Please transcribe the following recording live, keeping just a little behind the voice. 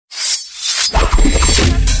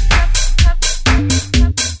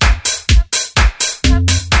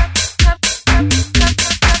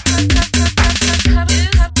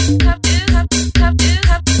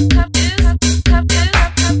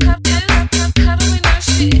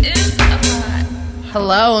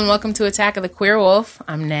Hello and welcome to Attack of the Queer Wolf.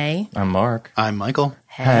 I'm Nay. I'm Mark. I'm Michael.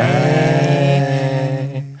 Hey.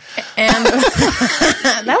 And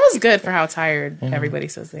that was good for how tired everybody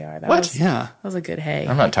says they are. That was a good hey.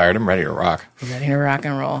 I'm not tired. I'm ready to rock. Ready to rock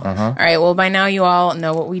and roll. All right. Well, by now you all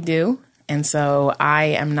know what we do. And so I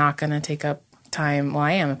am not going to take up time. Well,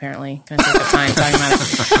 I am apparently going to take up time talking about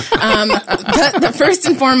it. But first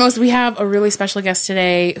and foremost, we have a really special guest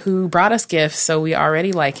today who brought us gifts, so we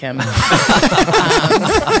already like him.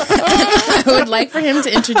 I would like for him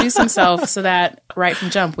to introduce himself so that right from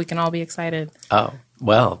jump we can all be excited. Oh,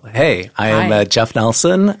 well, hey, I am Jeff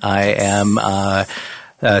Nelson. I am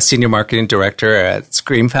Senior Marketing Director at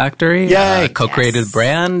Scream Factory. Yay! Co-created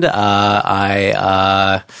brand.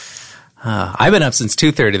 I've been up since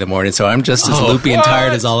 2:30 in the morning, so I'm just as loopy and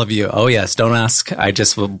tired as all of you. Oh, yes. Don't ask. I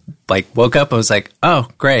just woke up. I was like, oh,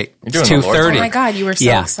 great. It's 2:30. Oh, my God. You were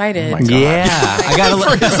so excited. Oh yeah. I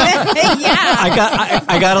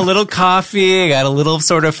got a little coffee. I got a little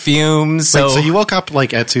sort of fumes. So you woke up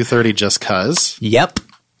like at 2:30 just cuz? Yep.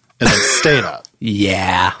 And then stayed up?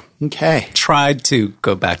 Yeah. Okay. Tried to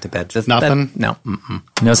go back to bed. Nothing? No.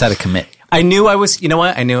 Knows how to commit. I knew I was, you know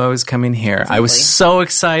what? I knew I was coming here. Exactly. I was so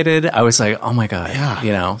excited. I was like, oh my God. Yeah.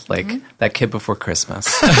 You know, like that kid before Christmas.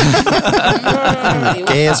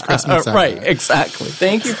 Gayest Christmas ever. Right, exactly.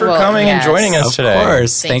 Thank you for coming and joining us today. Of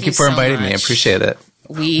course. Thank you for so inviting much. me. I appreciate it.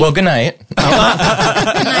 Well, good night. Good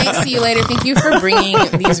night. See you later. Thank you for bringing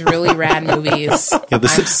these really rad movies. I'm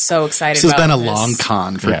so excited This has about been a long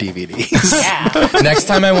con for DVDs. Yeah. Next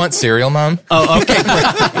time I want cereal, Mom. Oh, okay.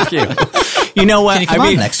 Thank you. You know what? Can you come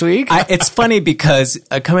on next week? It's funny because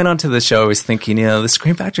coming onto the show, I was thinking, the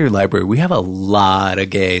Scream Factory library, we have a lot of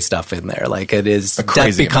gay stuff in there. Like it is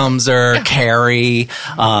Death Becomes Her, Carrie.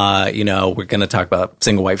 We're going to talk about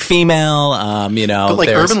Single White Female. But like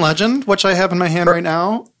Urban Legend, which I have in my hand right now.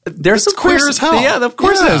 There's it's queer as hell. Yeah, of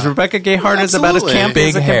course it is. Rebecca Gayheart is about as campy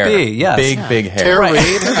as it can be. Yes. Big hair. Tara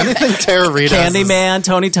Reid. Anything Tara Reid. Candyman,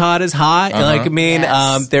 Tony Todd is hot.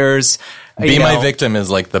 There's... Be My Victim is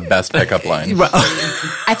like the best pickup line.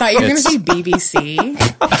 I thought you were going to say BBC.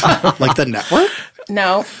 Like the network?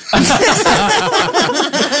 No.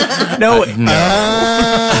 No.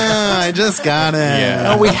 I just got it. Yeah.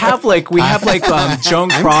 No, we have Joan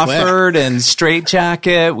Crawford and Straight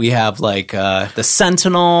Jacket. We have The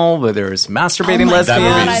Sentinel, where there's masturbating lesbians. That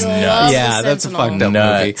movie's nuts. Yeah, that's a fucked up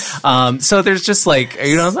Nuts. movie. So there's just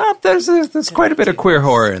there's quite a bit of queer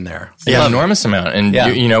horror in there. Yeah, an enormous amount. And,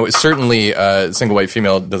 certainly Single White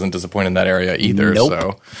Female doesn't disappoint in that area either. Nope.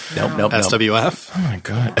 So. Nope. SWF. Oh, my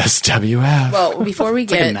God. SWF. Well, before we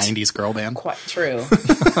get... Like a 90s girl band. Quite true.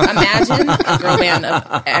 Imagine a girl band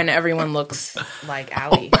and everyone looks like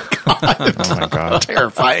Allie. Oh, my God.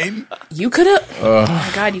 Terrifying. You could have... Oh,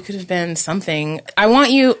 my God, you could have been something. I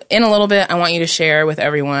want you to share with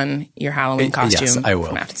everyone your Halloween costume. Yes, I will.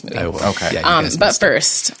 From after this movie. I will. Okay. Yeah, but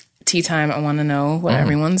first... Tea time, I want to know what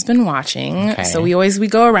everyone's been watching. Okay. So we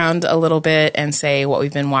go around a little bit and say what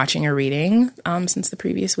we've been watching or reading since the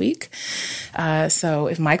previous week. So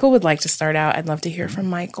if Michael would like to start out, I'd love to hear from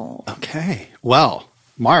Michael. Okay. Well,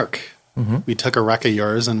 Mark, we took a rec of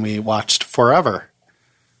yours and we watched Forever.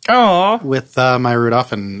 Oh. With Maya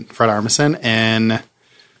Rudolph and Fred Armisen, and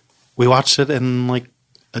we watched it in like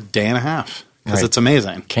a day and a half. Because it's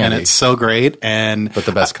amazing. Candy. And it's so great. But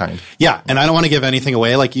the best kind. Yeah. And I don't want to give anything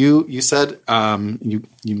away. Like you said, you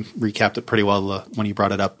recapped it pretty well when you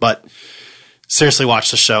brought it up. But seriously,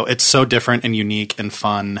 watch the show. It's so different and unique and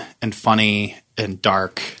fun and funny and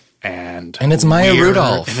dark and it's Maya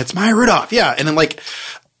Rudolph. And it's Maya Rudolph. Yeah. And then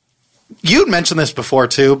you'd mentioned this before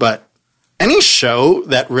too, but any show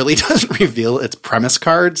that really doesn't reveal its premise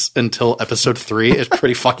cards until episode 3 is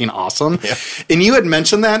pretty fucking awesome. Yeah. And you had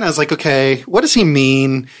mentioned that, and I was like, okay, what does he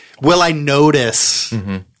mean? Will I notice?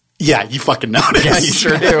 Mm-hmm. Yeah, you fucking notice. Yeah, you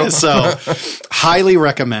sure do. So, highly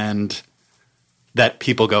recommend that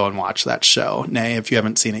people go and watch that show. Nay, if you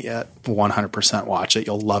haven't seen it yet, 100% watch it.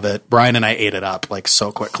 You'll love it. Brian and I ate it up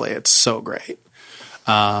so quickly. It's so great.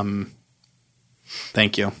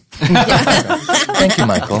 Thank you. Thank you,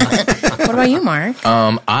 Michael. What about you, Mark?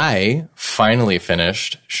 I finally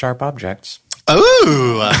finished Sharp Objects.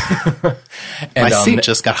 Ooh. And my seat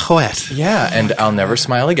just got wet. Yeah, and I'll Never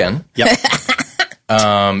Smile Again. Yep.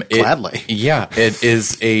 Gladly. It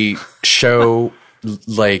is a show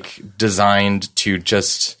designed to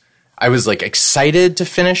just... I was excited to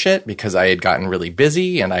finish it because I had gotten really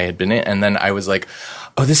busy and I had been in... And then I was like,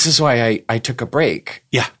 oh, this is why I took a break.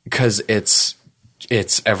 Yeah. Because it's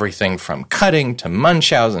everything from cutting to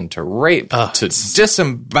Munchausen to rape to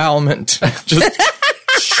disembowelment, just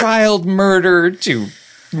child murder to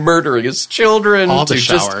murdering his children. All the to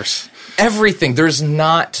showers. everything. There's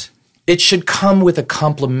not. It should come with a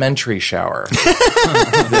complimentary shower.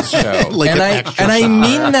 This show, and I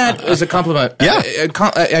mean that as a compliment. Yeah,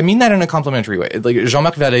 I mean that in a complimentary way. Like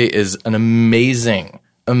Jean-Marc Vallée is an amazing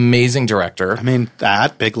director. I mean,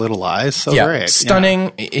 that Big Little Lies, so great,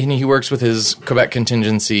 stunning. Yeah. And he works with his Quebec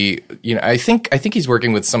contingency. You know, I think he's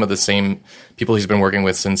working with some of the same people he's been working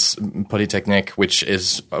with since Polytechnique, which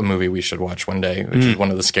is a movie we should watch one day. Which is one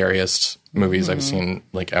of the scariest movies I've seen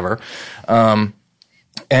like ever.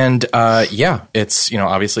 It's,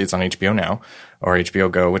 obviously it's on HBO now or HBO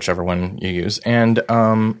Go, whichever one you use. And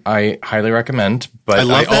I highly recommend, but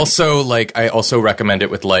I also recommend it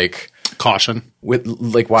with like caution, with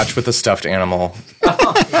like watch with a stuffed animal.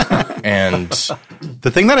 And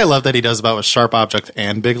the thing that I love that he does about with Sharp Object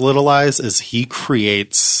and Big Little Lies is he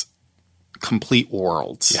creates complete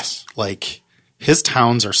worlds. Yes. Like his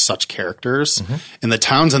towns are such characters, and the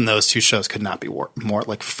towns in those two shows could not be more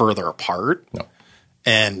like further apart. No.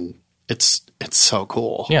 And it's so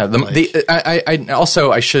cool. Yeah.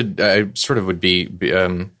 I sort of would be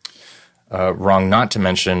wrong not to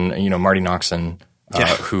mention, Marty Noxon,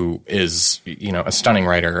 who is, a stunning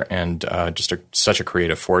writer and just such a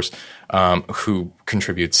creative force, who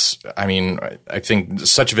contributes, I think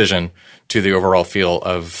such vision to the overall feel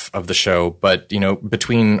of the show. But,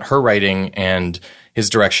 between her writing and his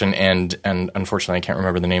direction and unfortunately I can't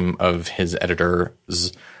remember the name of his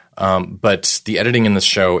editors, but the editing in this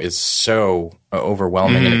show is so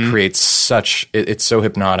overwhelming and it creates it's so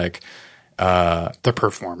hypnotic. The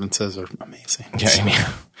performances are amazing.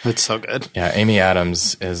 Yeah, it's so good. Yeah, Amy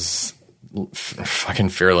Adams is fucking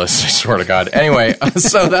fearless, I swear to God. Anyway,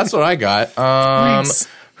 so that's what I got. Nice.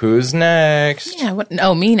 Who's next?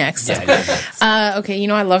 Yeah, me next. Yeah. Okay,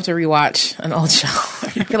 I love to rewatch an old show.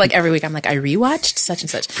 I feel like every week I'm like, I rewatched such and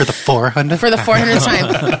such. For the 400th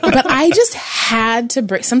time. But I just had to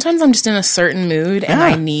break. Sometimes I'm just in a certain mood and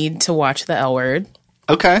I need to watch The L Word.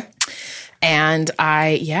 Okay. And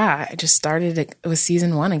I just started it with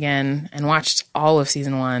season 1 again and watched all of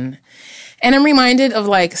season 1. And I'm reminded of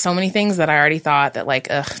like so many things that I already thought that like,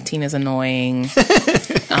 Tina's annoying.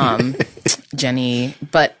 Jenny,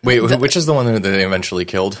 but wait, which is the one that they eventually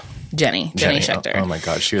killed? Jenny Schechter. Oh my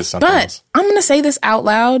God, she was something else. I'm going to say this out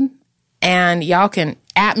loud, and y'all can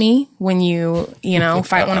at me when you want to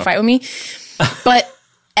fight with me. But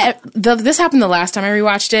this happened the last time I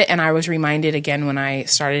rewatched it, and I was reminded again when I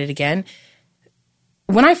started it again.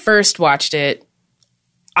 When I first watched it,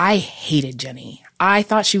 I hated Jenny. I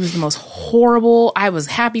thought she was the most horrible. I was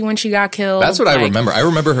happy when she got killed. That's what I remember. I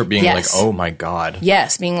remember her being like, oh my God.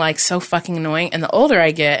 Yes, being like so fucking annoying. And the older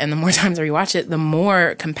I get and the more times I rewatch it, the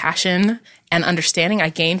more compassion and understanding I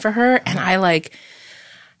gain for her. And I like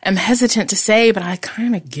am hesitant to say, but I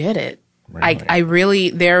kind of get it.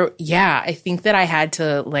 Really? I think that I had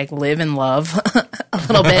to like live and love a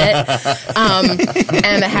little bit.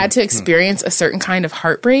 And I had to experience a certain kind of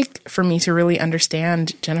heartbreak for me to really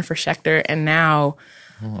understand Jennifer Schechter. And now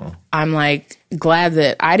I'm like glad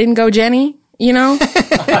that I didn't go Jenny,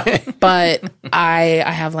 but I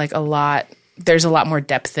have like there's a lot more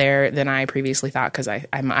depth there than I previously thought because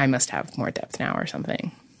I must have more depth now or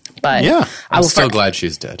something. But yeah, I'm still glad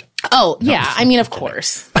she's dead. Oh, yeah. Of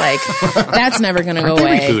course. Like, that's never going to go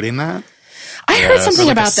away. Are they rebooting that? I heard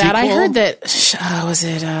something about that. I heard that, was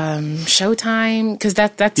it Showtime? Because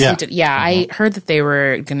that's I heard that they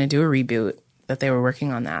were going to do a reboot, that they were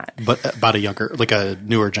working on that. But about a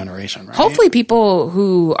newer generation, right? Hopefully people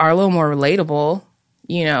who are a little more relatable,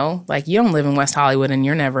 like you don't live in West Hollywood and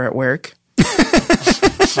you're never at work.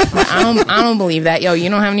 I don't believe that. Yo, you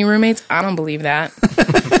don't have any roommates? I don't believe that.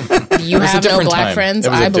 You have no black friends?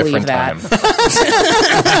 I believe that.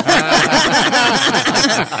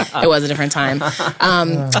 It was a different time.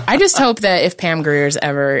 I just hope that if Pam Grier's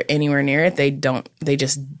ever anywhere near it, they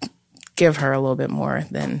just give her a little bit more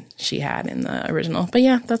than she had in the original. But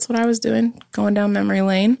yeah, that's what I was doing, going down memory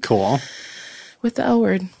lane. Cool. With The L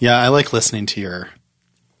Word. Yeah, I like listening to your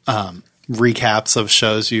recaps of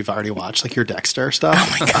shows you've already watched, like your Dexter stuff.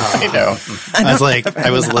 Oh my God. I know. I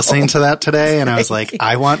was listening to that today and I was like,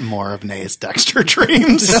 I want more of Nay's Dexter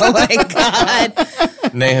dreams. Oh my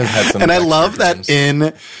God. Nay has had some. And Dexter I love dreams. that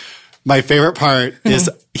in my favorite part is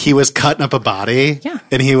he was cutting up a body. Yeah.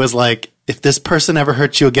 And he was like, if this person ever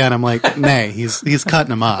hurts you again, I'm like, Nay, he's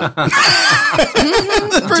cutting him up.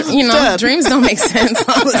 Dreams don't make sense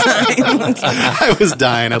all the time. I was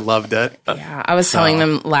dying. I loved it. Yeah. I was telling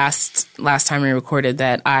them last last time we recorded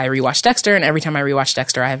that I rewatched Dexter, and every time I rewatch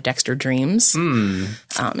Dexter, I have Dexter dreams. And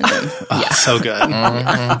then, So good.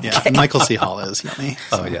 Yeah, Michael C. Hall is yummy.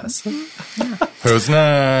 Oh, yes. Who's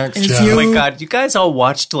next? Oh my God, you guys all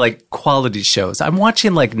watched like quality shows. I'm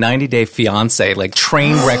watching like 90 Day Fiance, like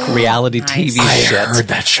train wreck reality TV shit. I heard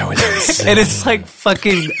that show is insane. And it's like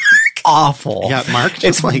fucking awful. Yeah, Mark just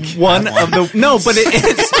It's like one had of the no, but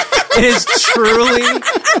it is truly.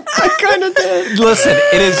 I kind of did. Listen,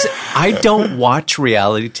 it is. I don't watch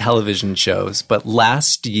reality television shows, but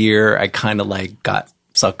last year I kind of like got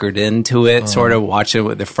suckered into it. Sort of watching it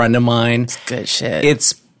with a friend of mine. good shit.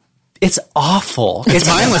 It's awful. It's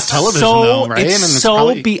mindless television, though, right? It's And it's so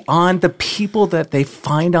probably- beyond the people that they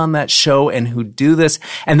find on that show and who do this.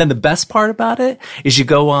 And then the best part about it is you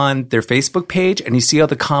go on their Facebook page and you see all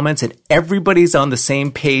the comments and everybody's on the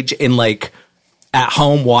same page in like at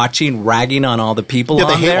home watching, ragging on all the people Yeah,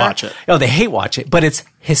 they on hate there. watch it. Oh, they hate watch it, but it's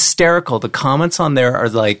hysterical. The comments on there are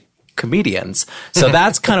like comedians. So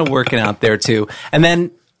that's kind of working out there too. And then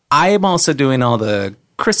I am also doing all the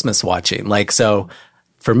Christmas watching. Like, so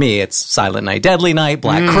for me, it's Silent Night, Deadly Night,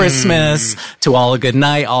 Black Christmas, To All a Good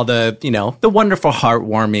Night, all the, you know, the wonderful,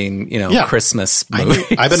 heartwarming, you know, Yeah. Christmas movies.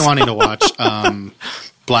 I've been wanting to watch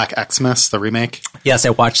Black Xmas, the remake. Yes,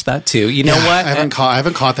 I watched that too. You know what? I haven't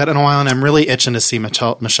caught that in a while, and I'm really itching to see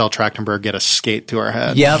Michelle Trachtenberg get a skate to her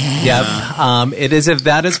head. Yep. It is. If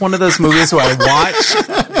that is one of those movies where I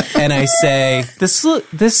watch and I say, "This,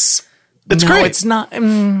 It's no, great. It's not.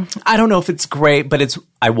 I don't know if it's great, but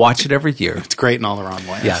I watch it every year. It's great in all the wrong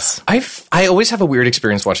ways. Yes. I always have a weird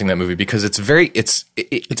experience watching that movie because it's very it's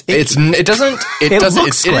icky.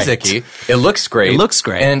 It looks great. It looks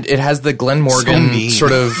great. And it has the Glenn Morgan mean.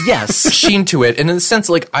 sort of Yes. sheen to it. And in the sense,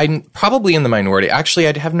 like, I'm probably in the minority. Actually,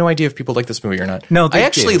 I have no idea if people like this movie or not. No, they I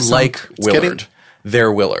actually do. like Willard. getting-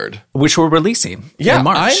 They're Willard. Which we're releasing in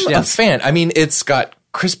March. I'm a Yes. fan. I mean, it's got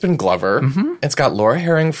Crispin Glover. It's got Laura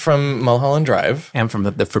Herring from Mulholland Drive. And from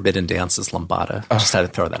the Forbidden Dances Lambada. I just had to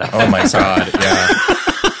throw that out. Oh my God,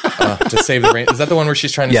 yeah. To save the rain. Is that the one where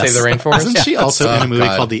she's trying to Yes. save the rainforest? Isn't she also in a movie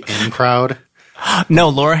God. called The In Crowd? No,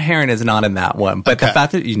 Laura Herring is not in that one. But the Okay.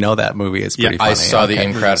 fact that you know that movie is pretty funny. I saw the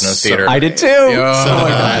In Crowd in the theater. I did too. So did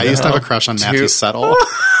I used to have a crush on Matthew Settle.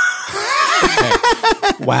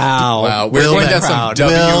 Wow. Wow, we're Will going down some Crowd.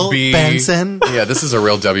 Will WB. Benson. Yeah, this is a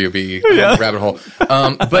real WB rabbit hole.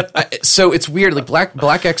 So it's weird. Like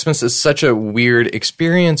Black Xmas is such a weird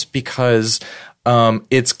experience because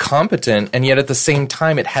it's competent, and yet at the same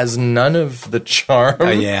time, it has none of the charm.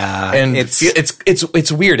 Yeah. and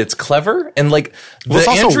it's weird. It's clever, and like Well, it's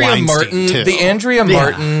the also Andrea Weinstein, Martin, too. the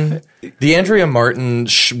Andrea Martin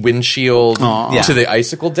windshield Yeah. to the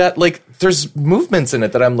icicle debt. Like there's movements in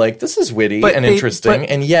it that I'm like, this is witty But and interesting,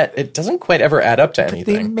 and yet it doesn't quite ever add up to They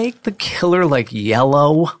anything. make the killer like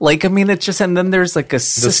yellow. Like, I mean, it's just, and then there's like a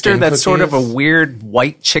sister skin that's sort of a cookies? weird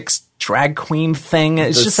white chick's drag queen thing.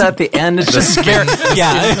 It's The just at the end. It's just very,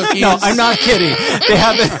 yeah. cookies? No, I'm not kidding. They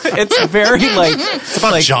have, it's very like, It's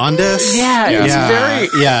about jaundice. yeah, it's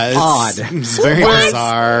very odd. It's very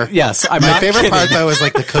bizarre. Yes, I'm My not favorite kidding. part though is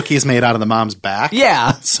like the cookies made out of the mom's back.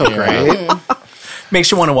 Yeah. So great. Makes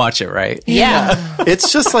you want to watch it, right? Yeah.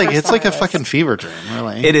 It's just like it's like a fucking fever dream,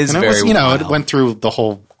 really. It is and it was, very you know, it wild. went through the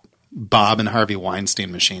whole Bob and Harvey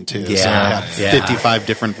Weinstein machine too. So it Yeah, had yeah. 55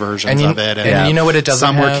 different versions And you- of it. and you know what it doesn't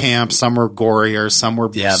Some were have? camp, some were gorier, some were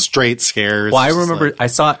Yeah. straight scares. Well, I It's just remember like- I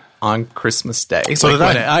saw it on Christmas Day. So did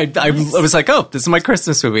when I. I was like, oh, this is my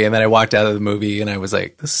Christmas movie. And then I walked out of the movie and I was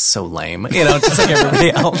like, this is so lame. You know, just like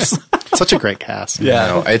everybody else. such a great cast.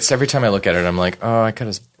 No, it's every time I look at it, I'm like, oh, I could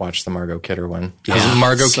have watched the Margot Kidder one. Because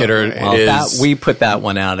Margot so Kidder great. Well, is we put that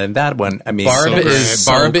one out, and that one, I mean, Barb so is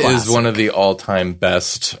so Barb is classic. one of the all-time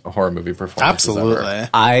best horror movie performances. Absolutely. ever.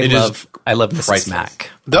 I It love Mrs. priceless.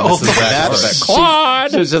 Mack. That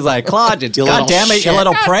Claude. She's just like, Claude, You God little damn it, you shit.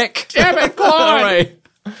 little prick. Damn it, Claude. All right.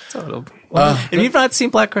 Have you not seen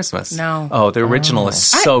Black Christmas? No. Oh, the original is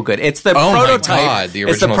so good. It's the Oh my prototype. God, the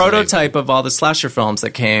it's the original's prototype of all the slasher films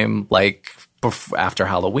that came like after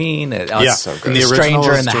Halloween. Yeah. so good. And the original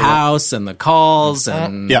Stranger is in the direct- House and the Calls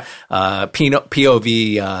and Yeah.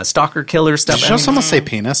 POV stalker killer stuff. Did you almost say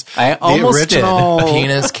penis? I almost did.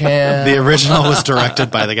 Penis can. The original was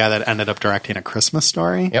directed by the guy that ended up directing A Christmas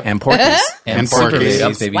Story. Yep. And Porky's. And Super Porky's.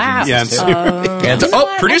 Babies, Baby Wow. Geniuses, Yeah, too. and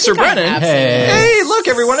And producer Brennan. Hey, look,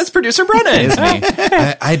 everyone, it's producer Brennan. Is me.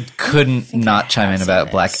 I couldn't not chime in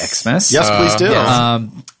about Black Xmas. Yes, please do.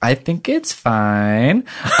 I think it's fine.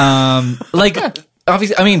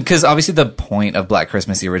 obviously, I mean, because obviously the point of Black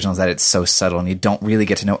Christmas, the original, is that it's so subtle and you don't really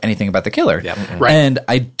get to know anything about the killer. Right. And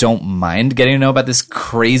I don't mind getting to know about this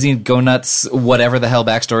crazy, go nuts, whatever the hell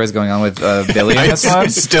backstory is going on with Billy in this one.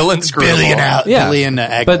 Still inscrutable. Billy and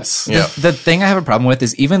Agnes. But the thing I have a problem with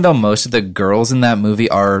is even though most of the girls in that movie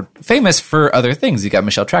are famous for other things, you got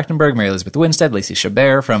Michelle Trachtenberg, Mary Elizabeth Winstead, Lacey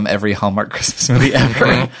Chabert from every Hallmark Christmas movie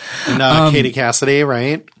ever. And Katie Cassidy,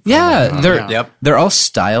 right? Yeah, they're all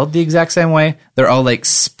styled the exact same way. They're all like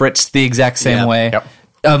spritzed the exact same way. Yep.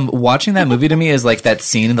 Watching that movie to me is like that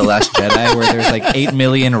scene in The Last Jedi where there's like 8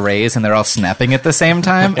 million rays and they're all snapping at the same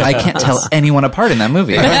time. I can't tell anyone apart in that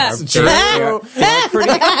movie. That's true. They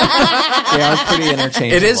are pretty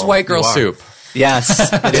interchangeable. It is white girl soup. Yes.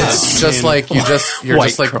 It's just like you're just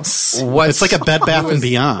like what? It's like a Bed Bath and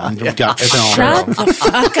Beyond. You've got film. Shut the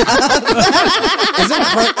fuck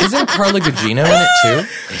up. Isn't Carla Gugino in it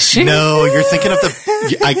too? No, you're thinking of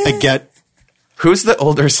the. I get. Who's the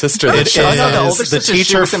older sister? It is the older the sister, teacher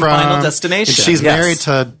she was in from Final Destination. She's Yes. married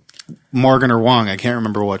to Morgan or Wong. I can't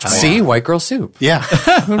remember which one. See, white girl soup. Yeah.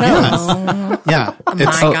 Who knows? Yeah. Oh my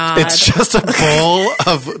God. It's just a bowl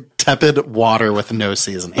of tepid water with no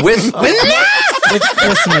seasoning. With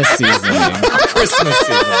Christmas seasoning. Christmas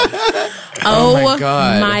season. Oh my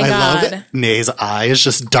God. my I God. love it. Nay's eye is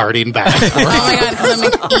just darting back. Oh my God, because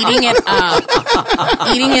I'm like eating it up.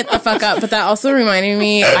 Eating it the fuck up. But that also reminded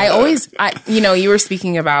me, you were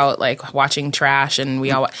speaking about like watching trash and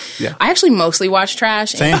we all, I actually mostly watch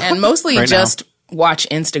trash and mostly Right just watch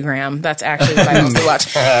Instagram. That's actually what I mostly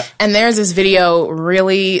watch. And there's this video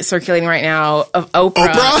really circulating right now of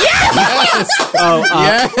Oprah. Yes!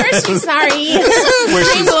 Where she's sorry.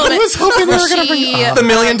 I was hoping we were going to bring it up. The $1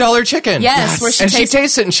 Million Chicken. Yes, where she and tastes- she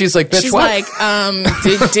tastes it and she's like, bitch, She's what? like,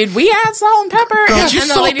 did we add salt and pepper? Don't you And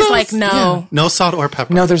the salt lady's those? like, no. Yeah. No salt or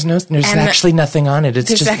pepper. No, there's And actually nothing on it. It's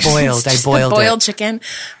There's just actually- boiled. it's I just boiled the boiled it. chicken.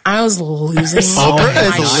 I was losing Oprah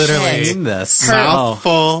my is shit. literally Seen this.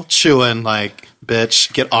 mouthful chewing like,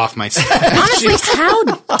 bitch, get off my stage. Honestly, how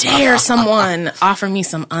dare someone offer me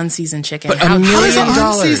some unseasoned chicken? How $1 million. dare-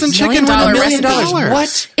 Unseasoned chicken $1 with $1 million. recipe.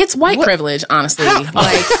 What? It's white privilege, honestly.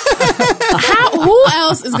 Like, who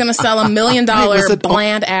else is going to sell $1 million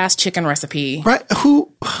bland ass chicken recipe? Right?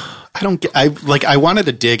 Who? I don't get. I wanted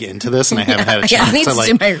to dig into this, and I haven't had a chance I need to to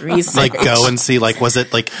do my research. like go and see. Like, was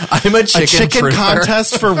it like I'm a chicken truther.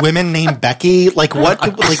 contest for women named Becky? Like, what?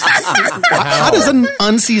 Like, how does an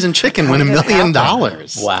unseasoned chicken win $1 million?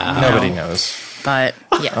 Wow. Nobody knows. But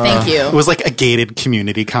yeah, thank you. It was like a gated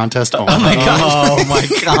community contest. Oh my God. Oh my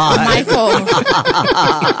God. Michael.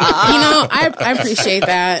 I appreciate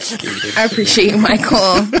that. I appreciate you, Michael.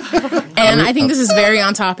 And I think this is very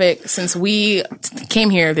on topic since we came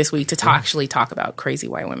here this week to actually talk about crazy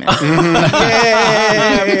white women. What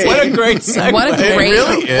a great segue. What a great,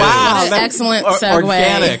 really is. wow, What an excellent segue.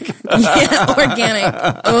 Organic. Yeah, organic.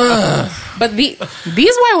 Ugh. But these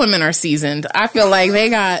white women are seasoned. I feel like they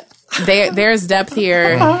got, there's depth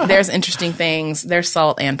here. There's interesting things. There's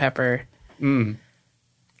salt and pepper.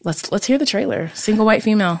 Let's hear the trailer. Single white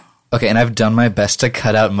female. Okay, and I've done my best to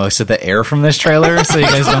cut out most of the air from this trailer so you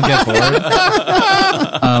guys don't get bored.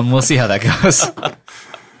 We'll see how that goes.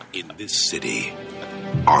 In this city,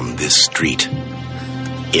 on this street,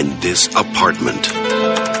 in this apartment,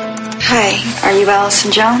 Hi, are you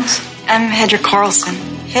Allison Jones? I'm Hedra Carlson.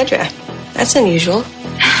 Hedra, that's unusual.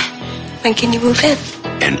 When can you move in?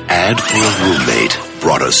 an ad for a roommate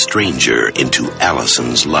brought a stranger into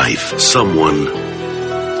Allison's life. Someone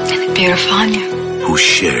I look beautiful on you. who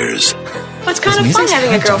shares Well, it's kind of fun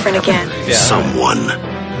having a girlfriend again. someone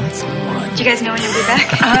Do you guys know when you'll be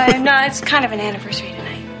back? No, it's kind of an anniversary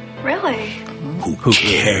tonight. Really? who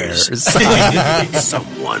cares.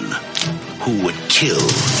 Someone who would kill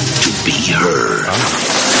to be her.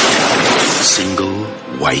 Single,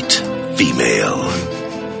 white, female.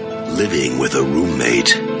 Living with a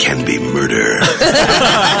roommate can be murder.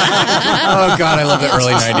 Oh God, I love the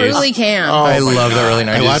early 90s. Truly can. I love the early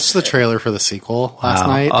 90s. I watched the trailer for the sequel last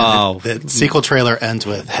night. Oh. And the sequel trailer ends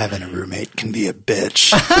with "Having a roommate can be a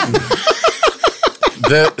bitch."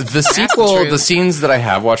 The sequel, true. the scenes that I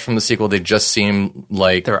have watched from the sequel, they just seem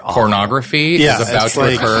like pornography is about it's to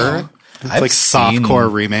like- occur. It's like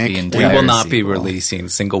softcore remake. We will not be releasing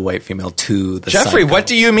Single White Female 2. The Jeffrey, cycle. what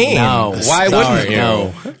do you mean? No. Why Sorry, wouldn't you?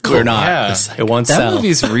 No. We're not. Yeah. It won't That sell.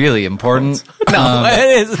 movie's really important. No,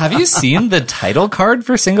 it is. Have you seen the title card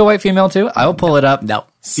for Single White Female 2? I will pull it up. No.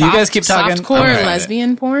 You guys keep talking. Softcore Okay.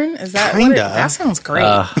 lesbian porn? Is that what Kinda. that sounds great.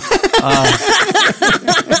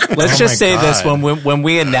 Let's just say God. this: when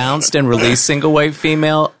we announced and released Single White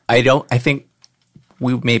Female, I think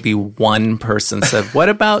maybe one person said, "What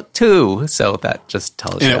about 2?" So that just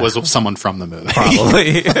tells you. And it was someone from the movie.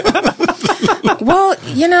 Probably. Well,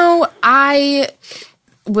 I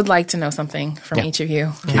would like to know something from each of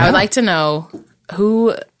you. I would like to know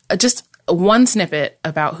just one snippet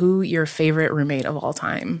about who your favorite roommate of all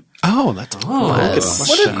time. Oh, that's a good question.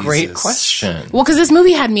 What a great question. Well, because this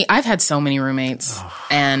movie I've had so many roommates,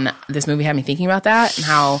 and this movie had me thinking about that and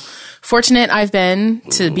how fortunate I've been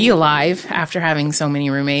to be alive after having so many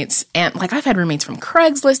roommates. And I've had roommates from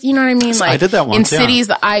Craigslist, you know what I mean? I did that once, in cities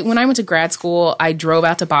that when I went to grad school, I drove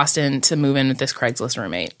out to Boston to move in with this Craigslist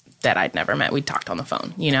roommate that I'd never met. We talked on the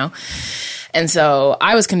phone, And so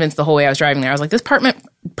I was convinced the whole way I was driving there. I was like, this apartment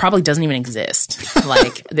probably doesn't even exist.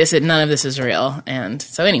 None of this is real. And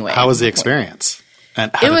so anyway. How was the experience?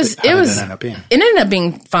 And how did it end up being? It ended up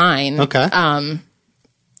being fine. Okay.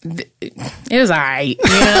 It was all right, it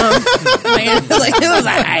was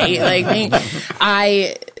all right.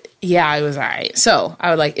 It was all right. So I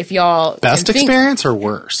would like, if y'all best experience or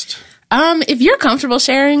worst? If you're comfortable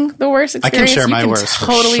sharing the worst experience, I can share my you can worst.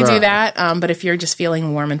 Totally for sure. do that. But if you're just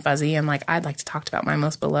feeling warm and fuzzy and I'd like to talk about my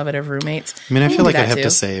most beloved of roommates. I mean, I feel like I have too.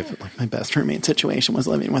 to say, my best roommate situation was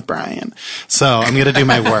living with Brian. So I'm going to do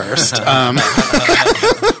my worst.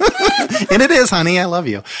 And it is, honey. I love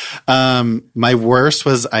you. My worst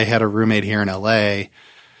was I had a roommate here in LA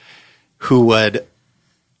who would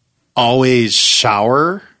always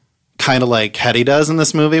shower kind of like Hetty does in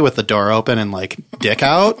this movie with the door open and dick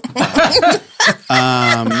out.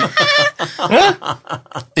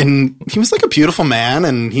 And he was a beautiful man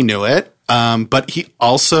and he knew it. But he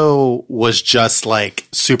also was just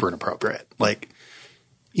super inappropriate.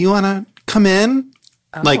 You want to come in?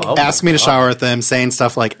 Ask me to shower with them, saying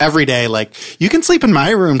stuff every day, you can sleep in my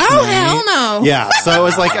room tonight. Oh, hell no. Yeah. So it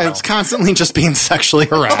was I was constantly just being sexually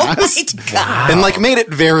harassed. Oh, my God. And made it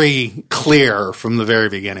very clear from the very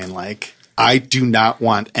beginning, I do not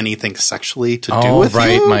want anything sexually to do with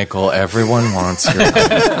right, you. Michael. Everyone wants your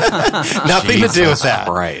Nothing to do with that.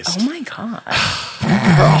 Christ. Oh, my God.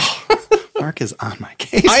 Mark is on my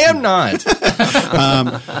case. I am not.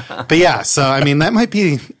 But yeah, so I mean, that might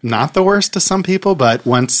be not the worst to some people, but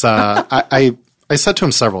once I said to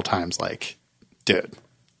him several times, dude,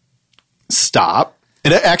 stop.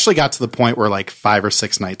 It actually got to the point where 5 or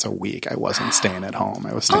 6 nights a week I wasn't staying at home.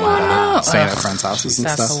 I was staying at friends' houses and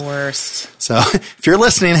That's stuff. the worst. So if you're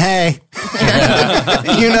listening, hey,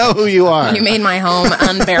 you know who you are. You made my home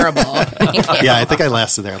unbearable. Yeah, I think I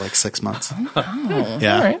lasted there 6 months. Oh,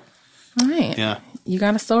 Yeah. all right. Yeah. You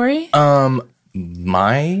got a story?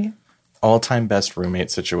 My all-time best roommate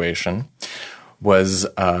situation was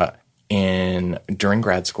during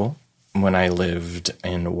grad school when I lived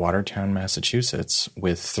in Watertown, Massachusetts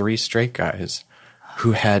with 3 straight guys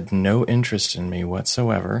who had no interest in me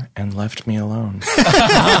whatsoever and left me alone. This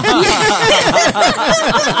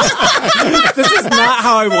is not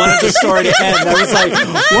how I wanted the story to end. I was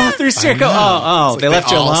well, 3 straight go. They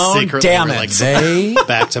left you alone? Damn it. They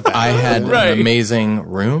back to back. I had an amazing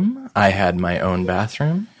room. I had my own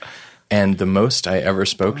bathroom. And the most I ever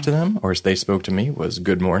spoke to them, or they spoke to me, was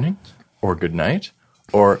good morning or good night.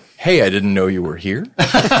 Or, hey, I didn't know you were here.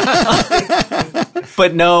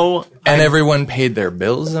 But no. And everyone paid their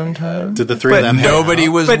bills on time. Did the 3 of them Nobody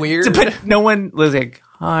was weird. But no one was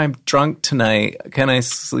I'm drunk tonight. Can I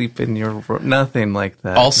sleep in your room? Nothing like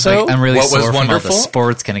that. Also, I'm really what sore was from wonderful? all the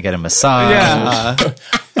sports. Can I get a massage?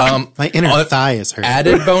 Yeah. my inner thigh is hurting.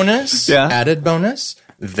 Added bonus. Yeah. Added bonus.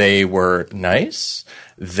 They were nice.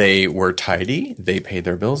 They were tidy. They paid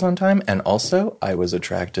their bills on time. And also, I was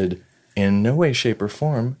attracted in no way, shape, or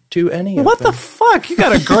form to any of What them. the fuck? You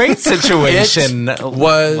got a great situation. It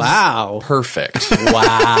was wow. perfect.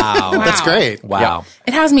 Wow. That's great. Wow.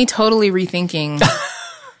 It has me totally rethinking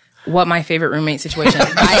what my favorite roommate situation.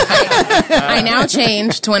 I now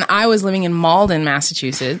changed to when I was living in Malden,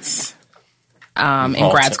 Massachusetts, in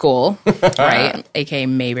grad school, right? AKA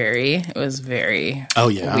Mayberry. It was very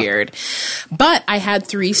weird. But I had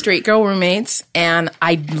 3 straight girl roommates, and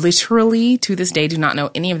I literally, to this day, do not know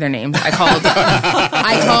any of their names. I called,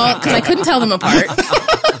 because I couldn't tell them apart.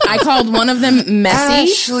 I called one of them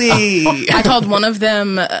Messy. Ashley. I called one of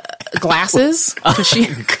them Glasses.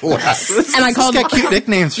 Glasses. And I called got cute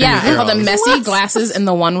nicknames for Yeah, you I called them girls. Messy, Glasses, and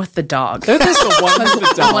the one with the dog. That's the one with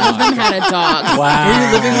the dog. One of them had a dog. Wow. Are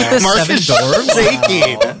you living with the Mark 7 is dwarves?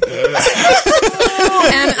 shaking.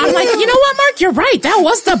 And I'm like, you know what, Mark? You're right. That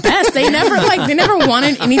was the best. They never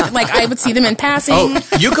wanted anything. I would see them in passing. Oh,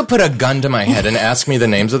 you could put a gun to my head and ask me the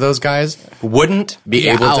names of those guys. Wouldn't be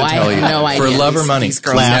able to I tell have you. no For idea. love or money. These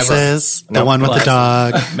girls Glasses, the one with the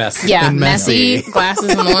dog. Messy. Yeah, and Messy, Messy. Glasses,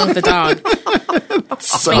 and the one with the dog.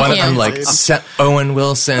 So Thank you. I'm like Owen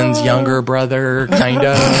Wilson's younger brother, kind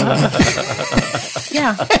of.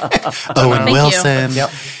 Yeah. Owen Thank Wilson. Yep.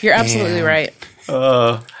 You're absolutely right.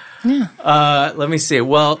 Let me see.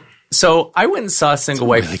 Well, so I went and saw Single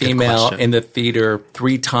White really good Female question. in the theater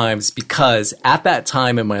 3 times because at that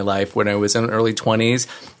time in my life, when I was in early 20s,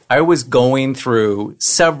 I was going through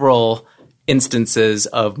several instances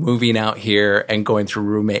of moving out here and going through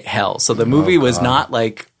roommate hell. So the movie was not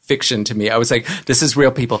like fiction to me. I was like, this is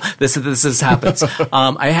real people. This happens.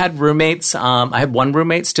 I had roommates. I had one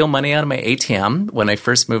roommate steal money out of my ATM when I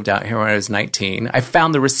first moved out here when I was 19. I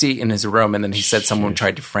found the receipt in his room, and then he said someone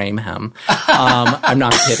tried to frame him. I'm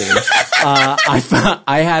not kidding.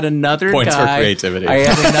 I had another Points guy. for creativity. I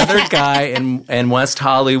had another guy in West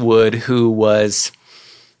Hollywood who was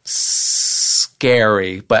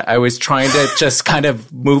scary, but I was trying to just kind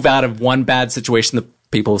of move out of one bad situation. The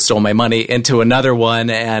people stole my money into another one,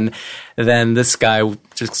 and then this guy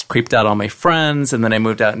just creeped out all my friends, and then I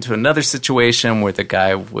moved out into another situation where the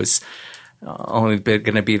guy was only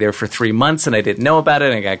going to be there for 3 months, and I didn't know about it,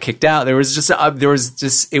 and I got kicked out. It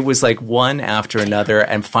was like one after another,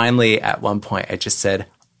 and finally at one point I just said,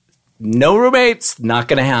 no roommates, not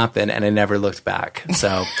going to happen, and I never looked back.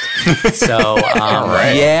 So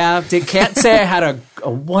yeah, can't say I had a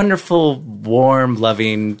wonderful, warm,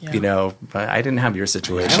 loving, I didn't have your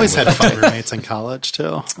situation. I always had fun roommates in college,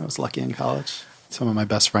 too. I was lucky in college. Some of my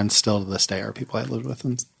best friends still to this day are people I lived with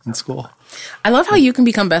in school. I love how you can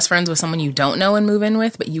become best friends with someone you don't know and move in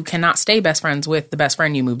with, but you cannot stay best friends with the best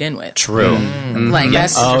friend you moved in with. True. Like,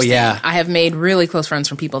 that's interesting. yeah. I have made really close friends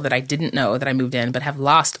from people that I didn't know that I moved in, but have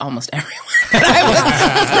lost almost everyone that I was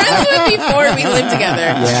friends with before we lived together.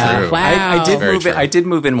 Yeah. True. Wow. I did Very move in. true. I did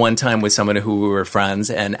move in one time with someone who we were friends,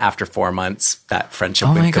 and after 4 months, that friendship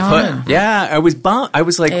Oh went my kaput. God. Yeah, I was bummed. I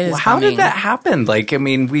was like, It is well, how bumming. did that happen? Like, I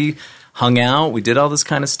mean, we hung out, we did all this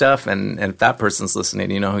kind of stuff, and if that person's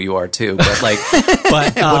listening, you know who you are too. But like,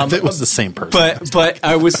 What if it was the same person? but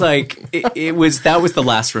I was like, that was the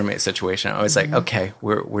last roommate situation. I was like, okay,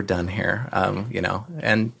 we're done here,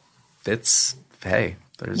 and it's hey.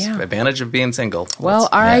 There's Yeah. advantage of being single. Well,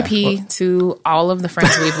 RIP to all of the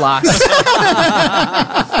friends we've lost. Wait,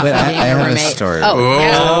 I have a roommate. story.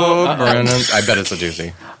 Oh, Brennan. I bet it's a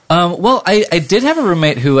doozy. Well, I did have a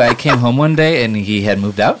roommate who I came home one day and he had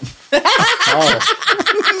moved out. That's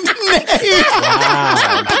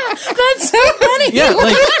so funny. Yeah,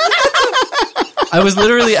 like I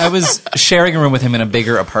was sharing a room with him in a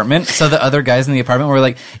bigger apartment. So the other guys in the apartment were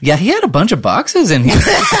like, "Yeah, he had a bunch of boxes and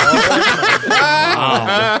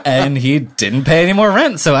and he didn't pay any more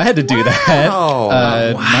rent, so I had to do that."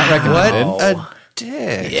 Not recommended. A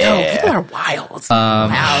dick. No, people are wild.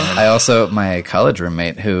 Wow. I also my college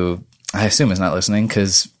roommate, who I assume is not listening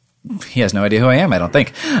because he has no idea who I am. I don't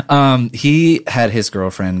think he had his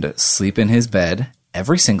girlfriend sleep in his bed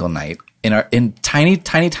every single night in tiny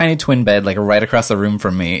twin bed, like right across the room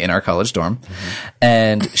from me in our college dorm,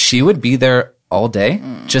 and she would be there all day,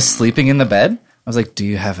 just sleeping in the bed. I was like, "Do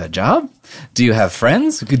you have a job? Do you have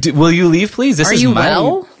friends? Will you leave, please? This Are is you my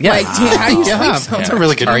well? Yeah, Like, how do you sleep so That's a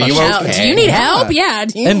really good Are you question. okay? Do you need help? Yeah.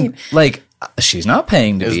 Do you and need, like she's not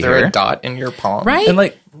paying to Is be there here, a dot in your palm? right? and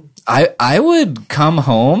like I would come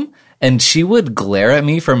home and she would glare at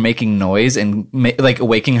me for making noise and like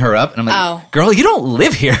waking her up, and I'm like, Oh. "Girl, you don't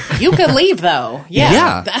live here." You could leave though.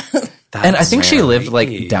 Yeah. And I think she very lived like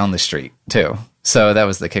creepy. down the street too. So that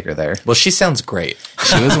was the kicker there. Well, she sounds great.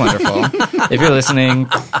 She was wonderful. If you're listening,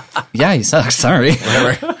 yeah, you suck. Sorry.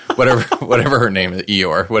 Whatever her name is,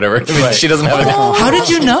 Eeyore. Whatever. I mean, she doesn't have a name. How did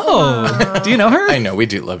you know? Do you know her? I know we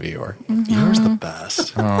do love Eeyore. Yours the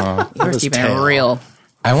best. We're keeping it real.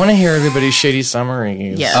 I want to hear everybody's shitty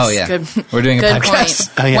summaries. Yes. Oh, yeah. Good, We're doing a good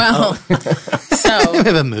podcast. point. Oh, yeah. Well, so We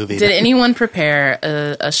have a movie. did anyone prepare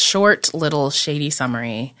a short little shady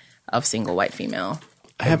summary of Single White Female?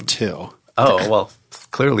 I have 2. Oh, well,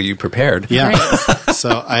 clearly you prepared. Yeah.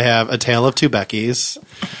 So I have A Tale of Two Beckys.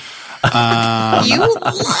 You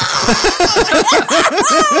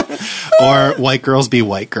Or White Girls Be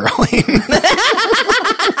White Girling.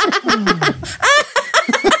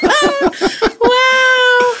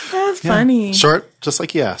 wow, that's funny. Short, just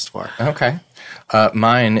like you asked for. Okay.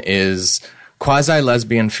 Mine is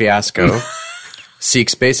quasi-lesbian fiasco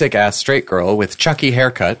seeks basic ass straight girl with Chucky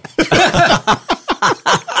haircut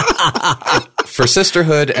for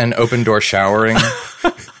sisterhood and open door showering,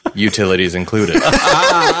 utilities included.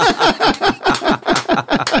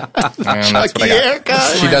 And that's what I got.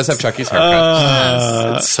 haircut. She does have Chucky's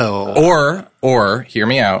haircut. It's so... Or hear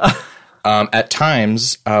me out. At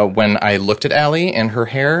times, when I looked at Allie and her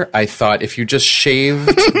hair, I thought if you just shaved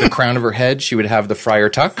the crown of her head, she would have the friar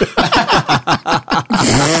tuck.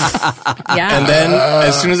 Yeah. And then,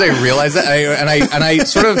 as soon as I realized that, I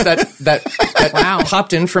sort of that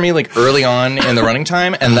popped in for me like early on in the running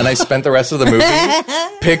time, and then I spent the rest of the movie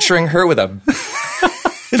picturing her with a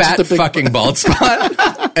fat fucking bald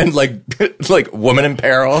spot and like Woman in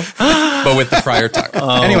Peril, but with the friar tuck.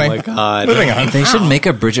 Anyway, my God. Moving on. They should make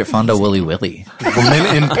a Bridget Fonda Willy Willy. Woman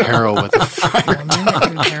in Peril with a friar.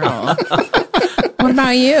 Woman in Peril. What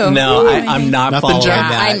about you? No, I'm not Nothing, following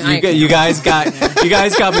Jack? that. You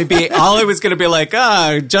guys got me beat. All I was going to be like,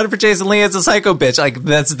 Jennifer Jason Leigh is a psycho bitch. Like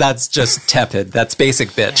that's just tepid. That's basic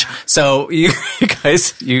bitch. Yeah. So you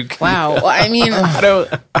guys, wow. Well, I mean, I don't.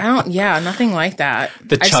 Yeah, nothing like that.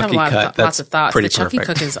 The Chucky cut. Lots of thoughts. Pretty the Chucky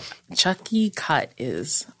perfect. Chucky cut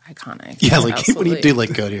is iconic. Yeah, like what do you do?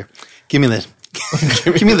 Like go to give me the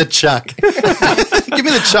Chuck. Give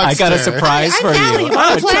me the Chuck. I got a surprise for you.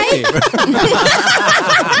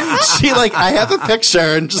 She I have a picture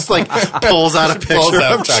and just pulls out a picture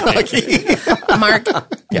of Chucky. Mark,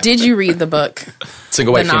 did you read the book?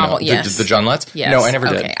 Single White novel, Female. yes. The John Lutz? Yes. No, I never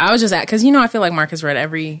did. Okay, I was just because I feel like Mark has read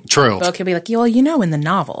every book. He'll be like, well, in the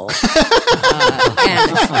novel.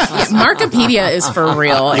 And Markipedia is for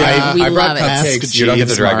real. Yeah, we I love brought it. cupcakes. You don't get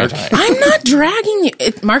to drag me. I'm not dragging you.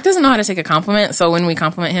 Mark doesn't know how to take a compliment, so when we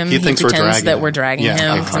compliment him, he pretends that we're dragging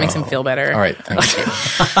him because it makes him feel better. All right, thank you.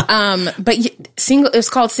 But it's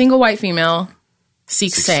called Single White Female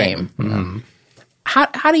Seeks Same. Mm-hmm.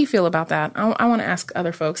 How do you feel about that? I want to ask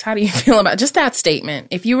other folks. How do you feel about just that statement?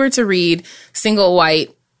 If you were to read Single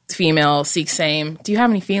White Female Seeks Same, do you have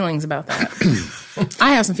any feelings about that?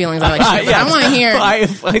 I have some feelings. I like, but I want to hear. I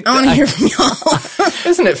want to hear from y'all.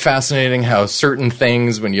 Isn't it fascinating how certain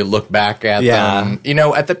things, when you look back at them,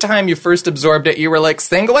 at the time you first absorbed it, you were like,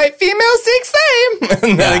 single white female seeks same.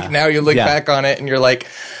 And then, now you look back on it and you're like,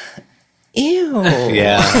 ew.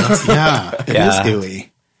 Yeah, it is gooey.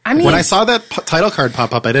 I mean, when I saw that title card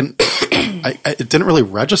pop up, it didn't really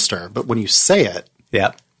register. But when you say it,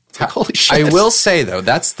 it's like, holy shit. I will say though,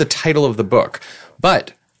 that's the title of the book.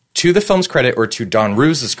 But to the film's credit, or to Don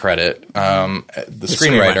Roos's credit, the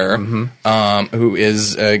screenwriter, who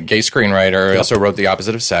is a gay screenwriter, also wrote The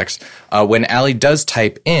Opposite of Sex. When Allie does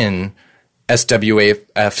type in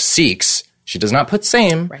SWAF seeks, she does not put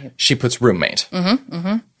same. Right. She puts roommate.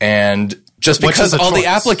 And just because all the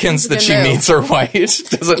applicants that she meets are white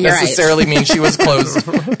doesn't necessarily mean she was close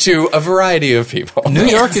to a variety of people. New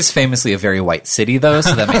York is famously a very white city, though,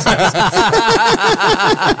 so that makes sense.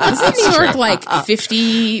 Isn't New York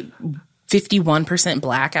 51%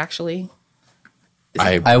 black, actually?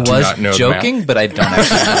 I was joking, but I don't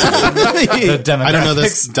actually know the demographics. I don't know the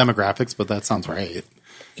demographics, but that sounds right.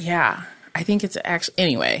 Yeah, I think it's actually...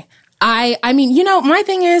 Anyway... I mean, my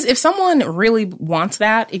thing is, if someone really wants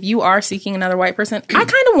that, if you are seeking another white person, I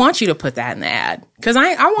kind of want you to put that in the ad because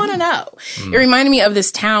I want to know. It reminded me of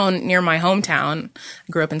this town near my hometown. I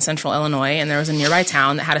grew up in central Illinois, and there was a nearby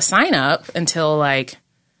town that had a sign up until I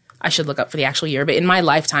should look up for the actual year, but in my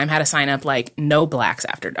lifetime had a sign up no blacks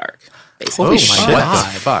after dark. Basically. Holy shit.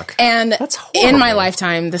 What the fuck? And in my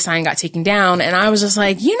lifetime, the sign got taken down, and I was just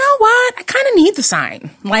like, you know what? I kind of need the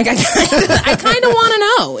sign. I kind of want to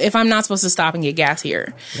know if I'm not supposed to stop and get gas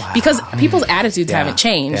here. Wow. Because people's attitudes haven't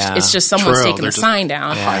changed. Yeah. It's just someone's taking the sign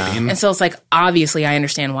down. Hiding. And so it's obviously, I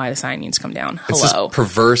understand why the sign needs to come down. Hello. It's this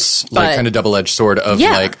perverse, kind of double-edged sword of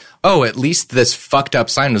at least this fucked up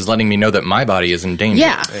sign was letting me know that my body is in danger.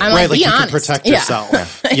 Yeah. I'm be you honest. can protect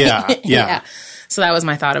yourself. Yeah. So that was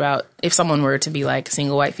my thought about if someone were to be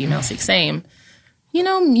single white female seeks same,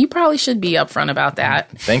 you probably should be upfront about that.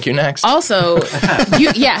 Thank you, next. Also,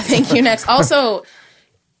 thank you, next. Also,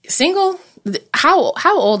 single, how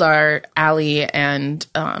old are Allie and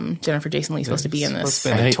Jennifer Jason Leigh supposed to be in this?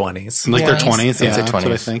 In their 20s. Their 20s, yeah. That's what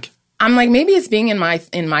I think. I'm maybe it's being in my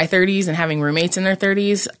 30s and having roommates in their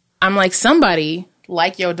 30s. I'm somebody...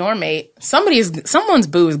 like your dorm mate, someone's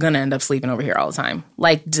boo is going to end up sleeping over here all the time.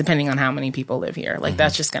 Depending on how many people live here.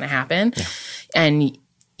 That's just going to happen. Yeah. And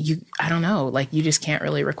I don't know, you just can't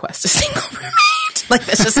really request a single roommate.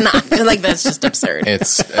 That's just not, that's just absurd.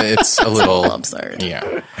 It's a little absurd.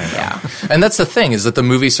 Yeah. And that's the thing, is that the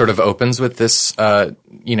movie sort of opens with this, I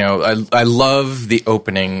love the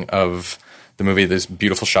opening of the movie. There's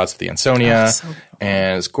beautiful shots of the Ansonia,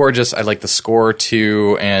 and it's gorgeous. I like the score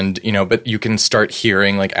too, and but you can start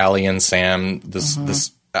hearing Allie and Sam,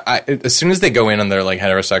 this as soon as they go in and they're like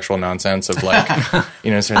heterosexual nonsense of like,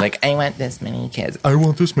 you know, sort of like, I want this many kids. I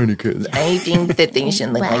want this many kids. I think that they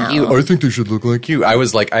should look like you. I think they should look like you. I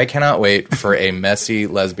was like, I cannot wait for a messy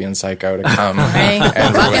lesbian psycho to come and ruin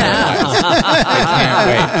their lives.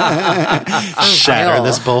 I can't wait. Shatter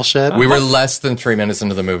this bullshit. We were less than 3 minutes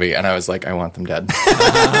into the movie, and I was like, I want them dead.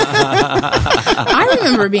 I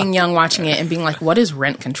remember being young watching it and being like, what is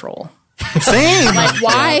rent control? Same. Like,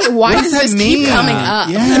 why does this keep coming up?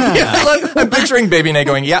 Yeah. I'm picturing Baby Nate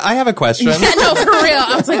going, I have a question. Yeah, no, for real.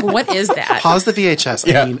 I was like, what is that? Pause the VHS.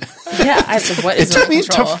 Yeah. I mean, I said, what it is took rent me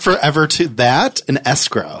control? forever to that and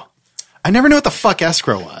escrow. I never knew what the fuck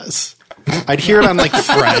escrow was. I'd hear it on like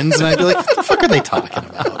Friends, and I'd be like, what the fuck are they talking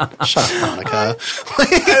about? Shut up, Monica.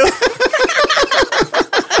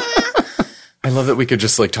 I love that we could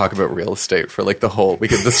just like talk about real estate for like the whole.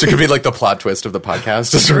 This could be like the plot twist of the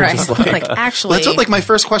podcast. Just Right. just Like, actually. That's what, like my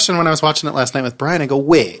first question when I was watching it last night with Brian. I go,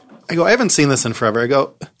 wait. I haven't seen this in forever. I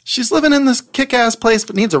go, she's living in this kick-ass place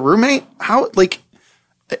but needs a roommate? How, like,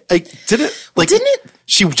 didn't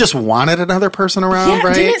she just wanted another person around,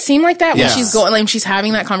 right? Didn't it seem like that when Yes. she's going, like, she's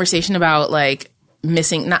having that conversation about like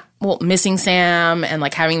missing Sam and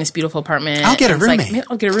like having this beautiful apartment. I'll get a And it's like, roommate. "Man,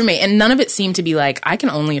 I'll get a roommate," and none of it seemed to be like, I can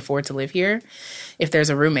only afford to live here if there's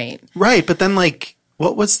a roommate. Right, but then like,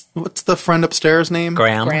 what's the friend upstairs name?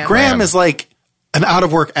 Graham. Graham is like an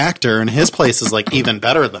out-of-work actor, and his place is like even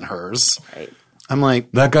better than hers. Right. I'm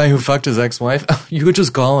like, that guy who fucked his ex-wife. You could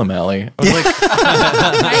just call him, Allie. I was like,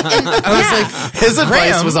 his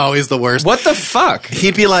advice Graham? was always the worst. what the fuck?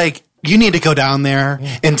 He'd be like, you need to go down there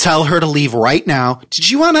and tell her to leave right now. Did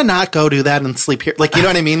you want to not go do that and sleep here? Like, you know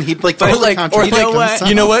what I mean? He'd like, totally contradict himself.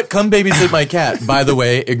 You know what? Come babysit my cat. By the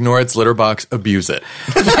way, ignore its litter box. Abuse it.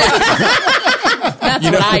 That's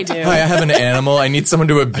what I do. Hi, I have an animal. I need someone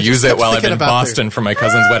to abuse it while I'm thinking in about Boston for my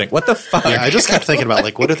cousin's wedding. What the fuck? Yeah, I just kept thinking about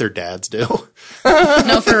like, what do their dads do?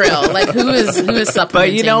 No, for real. Like, who is supplementing?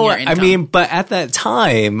 But you know your what? I income? mean, but at that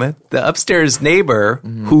time, the upstairs neighbor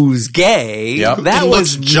who's gay, Yep. that It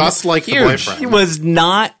was looks just like the huge. boyfriend. He was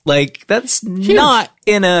not like that's not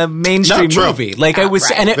in a mainstream Not true. movie. Like I was,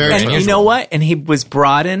 Right. and Very you unusual. know what? And he was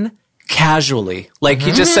brought in casually. Like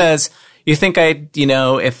he just says. You think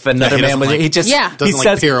if another he man doesn't was, like- he just, Yeah. he Doesn't like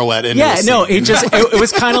says, pirouette into yeah, the no, scene. he just, it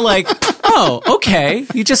was kind of like, oh, okay.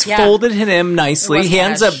 He just Yeah. folded him nicely. It was He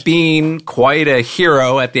ends cash. up being quite a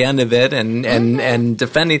hero at the end of it and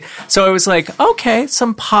defending. So I was like, okay,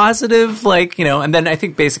 some positive, and then I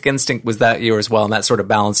think Basic Instinct was that year as well. And that sort of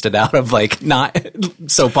balanced it out of like not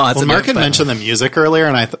so positive. Well, Mark had but- mentioned the music earlier,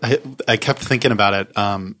 and I kept thinking about it.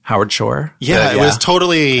 Howard Shore. Yeah, it was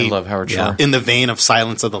totally I love Howard Shore. in the vein of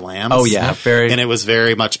Silence of the Lambs. Oh, yeah, very- and it was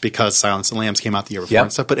very much because Silence of the Lambs came out the year before Yep.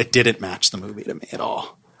 and stuff, but it didn't match the movie to me at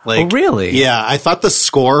all. Oh, really? Yeah, I thought the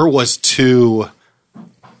score was too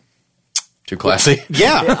classy.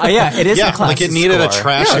 Yeah. Yeah, it is Yeah, a classic like it needed a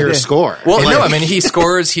score. trashier score. Well, Like- no, I mean he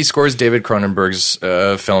scores David Cronenberg's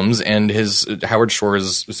films, and his Howard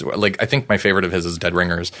Shore's I think my favorite of his is Dead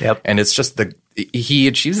Ringers. Yep. And it's just he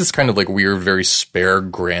achieves this kind of like weird, very spare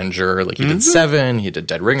grandeur. Like he did Seven, he did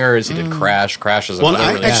Dead Ringers, he did Crash. Crash is Well, another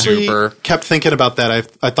I really actually super kept thinking about that.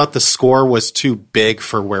 I thought the score was too big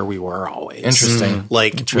for where we were always. Interesting.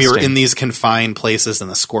 Like we were in these confined places,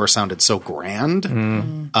 and the score sounded so grand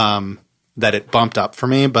that it bumped up for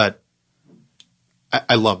me. But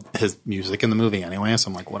I love his music in the movie anyway, so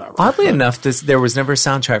I'm like, whatever. Oddly enough, there was never a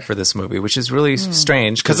soundtrack for this movie, which is really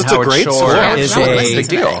strange 'Cause it's a Howard great Shore score. is It's a a big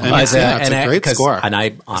deal. It's a great score. And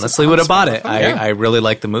I honestly would have bought it. I really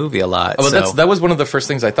like the movie a lot. Well, so. that was one of the first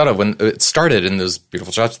things I thought of when it started in those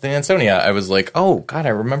beautiful shots of the Ansonia. I was like, oh God, I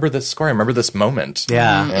remember this score. I remember this moment.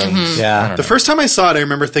 yeah, And yeah. The first time I saw it, I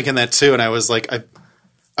remember thinking that too, and I was like,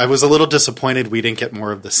 I was a little disappointed we didn't get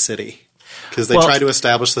more of the city. Because they tried to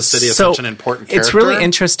establish the city as such an important character. It's really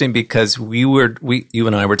interesting because you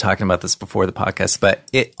and I were talking about this before the podcast, but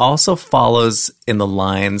it also follows in the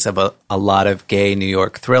lines of a lot of gay New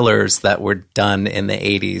York thrillers that were done in the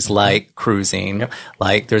 80s, like Cruising. Yep.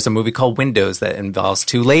 Like there's a movie called Windows that involves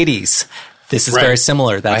two ladies. This is very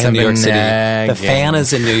similar. That's in New York City. The Fan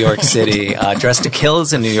is in New York City. Dressed to Kill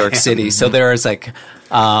is in New York City. So there is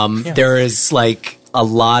there is like a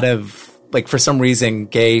lot of for some reason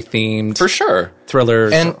gay themed for sure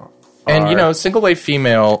thrillers and single white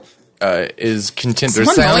female is content.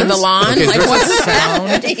 There's mowing the lawn. Okay, Like, there's what's a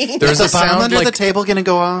sound. There's a sound under the table going to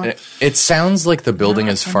go off. It sounds like the building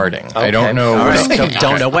is farting. Okay. I don't know. All right.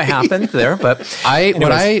 Don't know what happened there, but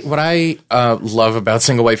what I love about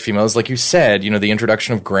single white females, like you said, the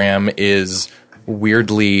introduction of Graham is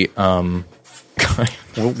weirdly.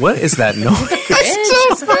 What is that noise?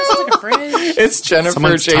 It's Jennifer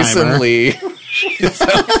Someone's Jason timer. Leigh.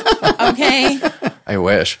 Okay. I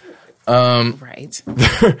wish. Right.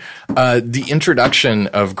 The introduction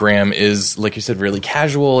of Graham is, like you said, really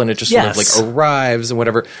casual, and it just sort of like arrives and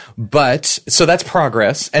whatever. But so that's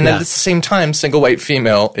progress, and then at the same time, Single White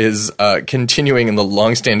Female is continuing in the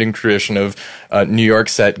long-standing tradition of New York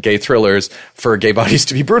set gay thrillers for gay bodies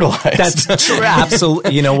to be brutalized. That's true.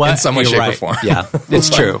 Absolutely. You know what? In some way, You're shape, right. or form. Yeah, it's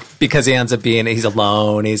true because he ends up he's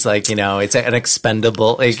alone. He's like, it's an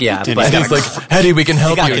expendable. Like, but he's like, Hetty, we can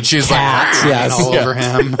help you, and she's cats, like, all over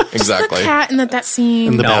him. Exactly. The cat in that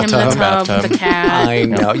scene. In the him bathtub. the cat. I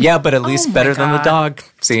know. Yeah, but at least my better than the God. dog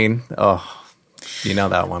scene. Oh, you know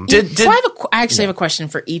that one. So I actually have a question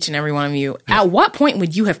for each and every one of you. At what point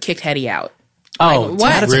would you have kicked Hetty out? Oh, what?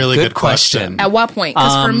 that is Really a good question. At what point?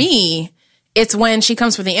 Because for me, it's when she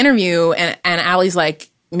comes for the interview and Allie's like,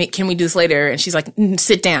 can we do this later? And she's like,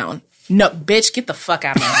 sit down. No, bitch, get the fuck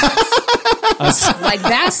out of my house. Like,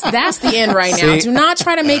 that's the end right now. Do not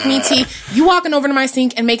try to make me tea. You walking over to my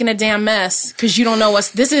sink and making a damn mess because you don't know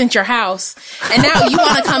this isn't your house. And now you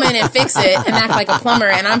want to come in and fix it and act like a plumber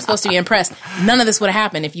and I'm supposed to be impressed. None of this would have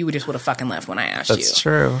happened if you would have fucking left when I asked you. That's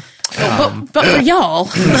true. But for y'all,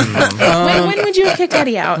 when would you have kicked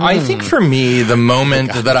Eddie out? I think for me, the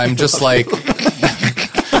moment that I'm just like,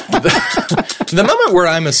 the moment where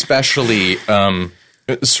I'm especially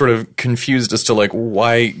sort of confused as to like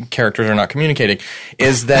why characters are not communicating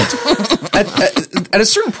is that at a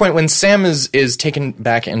certain point when Sam is taken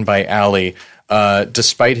back in by Allie,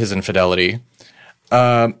 despite his infidelity,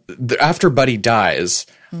 after Buddy dies,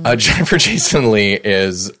 Jennifer Jason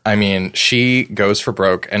Leigh she goes for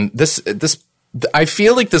broke, and this I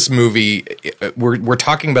feel like this movie we're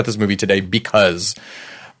talking about this movie today because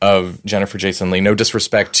of Jennifer Jason Leigh. No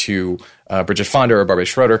disrespect to Bridget Fonda or Barbara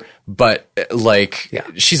Schroeder, but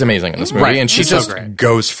she's amazing in this movie, and she just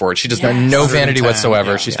goes for it. She does no vanity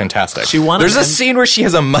whatsoever. She's fantastic. There's a scene where she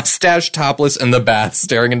has a mustache, topless in the bath,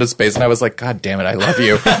 staring into space, and I was like, God damn it, I love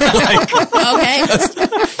you. Okay.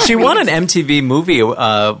 She won an MTV Movie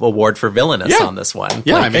Award for Villainous on this one.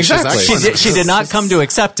 Yeah, I mean, exactly. She did not come to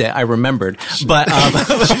accept it. I remembered, but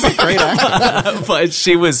she's a great actor. but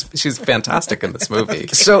she's fantastic in this movie.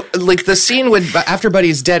 So, like, the scene after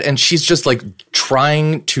Buddy's dead, and she's just, like,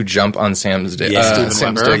 trying to jump on Sam's dick. Steven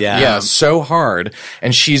Wimber. Yeah, so hard.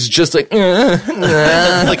 And she's just like,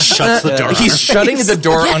 like shuts the door. He's shutting the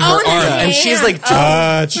door on her arm, and she's, like,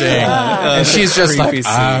 touching. And she's just like, Creepy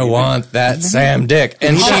I scene. want that Sam dick.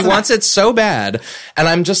 And she wants it so bad. And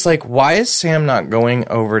I'm just like, why is Sam not going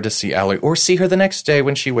over to see Allie or see her the next day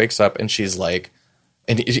when she wakes up and she's like,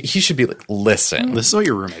 and he should be like, listen. This is what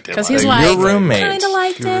your roommate did. Because he's like, your roommate. kind of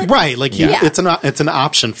liked it. Right, like it's an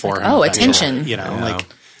option for him. oh, eventually, attention. You know, like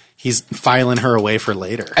he's filing her away for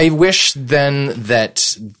later. I wish then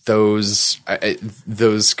that those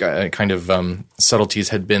kind of subtleties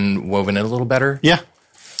had been woven in a little better. Yeah.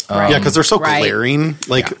 Yeah, because they're so glaring,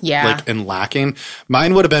 and lacking.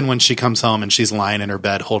 Mine would have been when she comes home and she's lying in her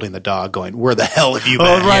bed holding the dog, going, "Where the hell have you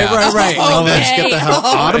been?" right. Oh, bitch, get the hell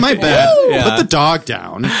out of my bed. Put the dog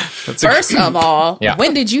down. First of all,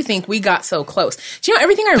 when did you think we got so close? Do you know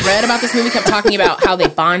everything I read about this movie kept talking about how they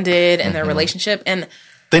bonded and their relationship, and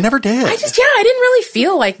They never did. I didn't really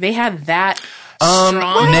feel like they had that.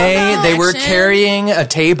 They were carrying a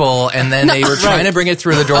table and then they were trying to bring it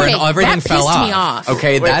through the door and everything that fell pissed me off.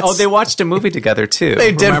 Okay, they watched a movie together too.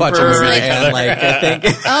 They did watch a movie together. And, I think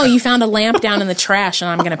Oh, you found a lamp down in the trash and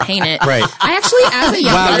I'm going to paint it. Right. I actually, as a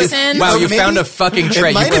young person, you maybe found a fucking tray.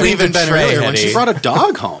 It might You have cleaned even the been tray, earlier when Hetty. she brought a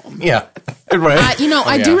dog home. Yeah. right. I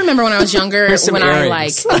do remember when I was younger when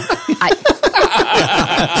earrings. I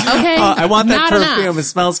want that not perfume. enough. It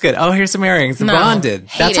smells good. Oh, here's some earrings. No. Bonded.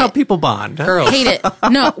 Hate That's how it. people bond. Girls. Hate it.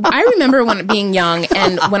 No, I remember when being young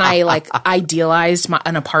and when I idealized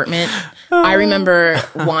an apartment, I remember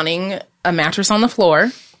wanting a mattress on the floor,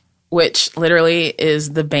 which literally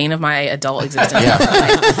is the bane of my adult existence.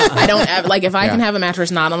 I don't have, if I can have a mattress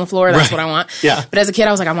not on the floor, that's what I want. Yeah. But as a kid,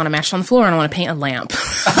 I was like, I want a mattress on the floor and I want to paint a lamp.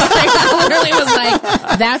 I literally was like,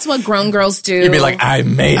 that's what grown girls do. You'd be like, I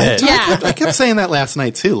made it. yeah. I kept saying that last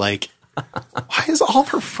night too. Like, why is all of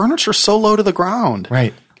her furniture so low to the ground?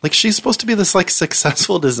 Right. Like, she's supposed to be this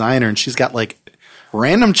successful designer, and she's got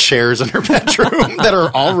random chairs in her bedroom that are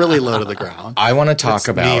all really low to the ground. I want to talk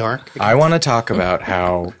New about. York. I want to talk about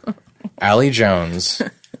how Allie Jones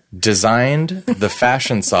designed the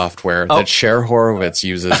fashion software that Cher Horowitz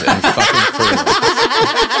uses in fucking Clueless.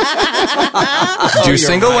 Do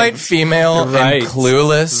Single White Female and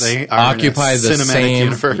Clueless They are occupy in a the cinematic same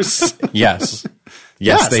universe? Yes.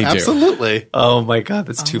 Yes, they do. Absolutely. Oh my God,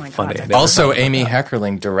 that's too my funny. God. I never Also, thought about Amy that.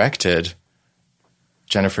 Heckerling directed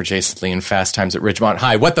Jennifer Jason Leigh in Fast Times at Ridgemont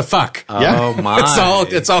High. What the fuck? Oh my!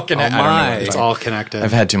 It's all connected. Oh my! It's all connected.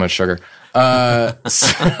 I've had too much sugar.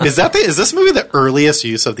 Is this movie the earliest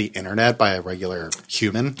use of the internet by a regular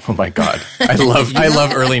human? Oh my god, I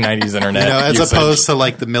love early '90s internet. As usage. opposed to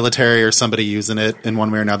like the military or somebody using it in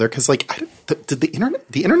one way or another. Because like, did the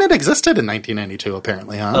internet existed in 1992?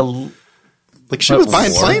 Apparently, huh? Like she was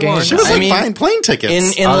buying plane. She was buying plane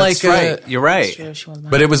tickets. In like right. You're right.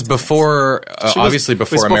 But it was before, obviously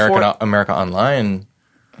before America Online.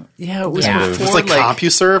 Yeah, it was It was like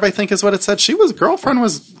CompuServe, I think is what it said. Girlfriend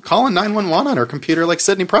was calling 911 on her computer like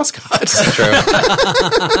Sidney Prescott. That's true.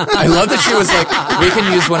 I love that she was like, we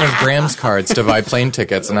can use one of Graham's cards to buy plane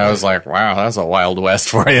tickets. And I was like, wow, that's a Wild West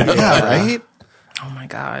for you. Yeah, right? Oh my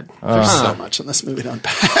God. There's so much in this movie to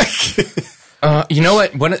unpack. You know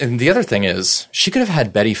what? The other thing is, she could have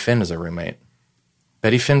had Betty Finn as a roommate.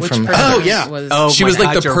 Betty Finn from she was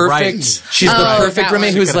like the perfect. Right. She's the perfect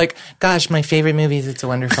roommate who's like, gosh, my favorite movie is It's a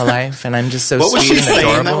Wonderful Life, and I'm just so What was sweet she and saying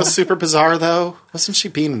adorable. that was super bizarre though? Wasn't she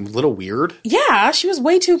being a little weird? Yeah, she was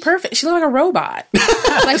way too perfect. She looked like a robot.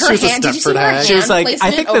 Like her was a hand. Did you see Stepford her hag. hand She was like,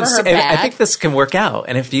 placement I think over this. her back? I think this can work out,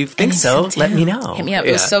 and if you think so, let me know. Hit me up.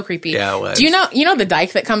 It was so creepy. Yeah, it was. Do you know the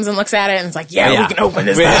dyke that comes and looks at it and it's like, yeah, Yeah. we can open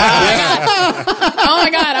this. Yeah. Oh my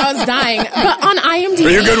God, I was dying. But on IMDb, Are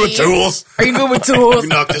you good with tools? Are you good with tools?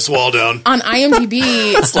 Knock this wall down. On IMDb,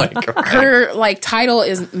 It's like, her like title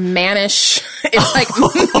is Mannish. It's like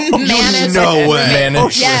Mannish. No way.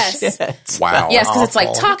 Mannish. Yes. Wow. Yes, because it's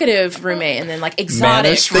like talkative roommate and then like exotic.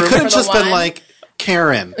 Mannish. They room could for have the just been one. like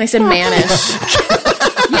Karen, They said Mannish.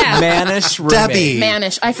 Yeah. Mannish roommate. Debbie.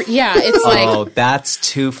 Mannish. Yeah, it's like. Oh, that's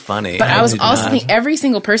too funny. But I was did also not- thinking every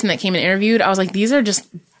single person that came and interviewed, I was like, these are just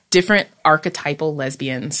different archetypal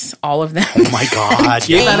lesbians. All of them. Oh my God.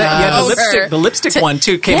 the lipstick one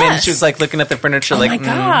too came in. And she was like looking at the furniture, Oh like, my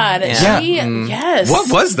God. yeah. Yes.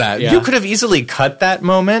 What was that? Yeah. You could have easily cut that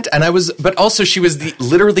moment, but also she was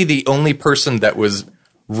literally the only person that was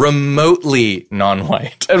remotely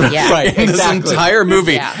non-white. Yeah. Right, In this exactly. entire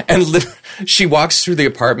movie. Yeah. And she walks through the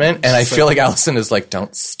apartment, and I feel like Allison is like,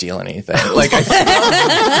 don't steal anything. Like,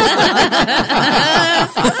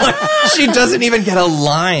 she doesn't even get a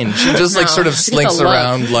line. She just like sort of she gets slinks a look.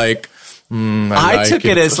 around like, I took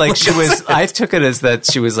it as like she was. I took it as that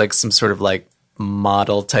she was like some sort of like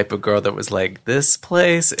model type of girl that was like, this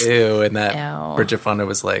place, ew, and that Ew. Bridget Fonda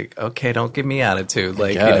was like, okay, don't give me attitude,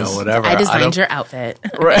 like, you guess. know, whatever. I designed don't- your outfit.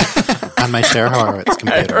 On my Cher Horowitz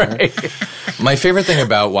computer. Right. My favorite thing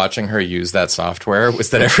about watching her use that software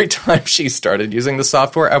was that every time she started using the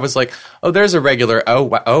software, I was like, oh, there's a regular,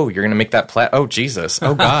 oh, you're going to make that oh, Jesus,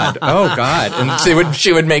 oh, God, oh, God. And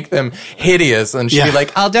she would make them hideous, and she'd be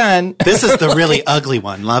like, all done. This is the really ugly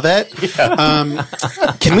one. Love it.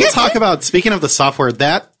 Can we talk about, speaking of the software,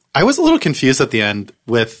 that I was a little confused at the end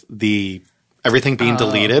with the everything being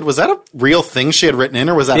deleted. Was that a real thing she had written in,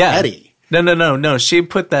 or was that Eddie? No. She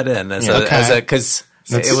put that in as because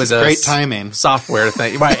it was a great timing. software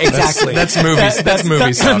thing. Right, exactly. That's movies. That's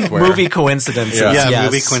movie software. Movie coincidences. Yeah. Yeah, yes.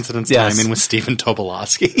 movie coincidence Yes. timing with Stephen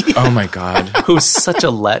Tobolowsky. Oh my God. Who's such a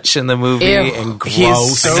lech in the movie Ew. and gross.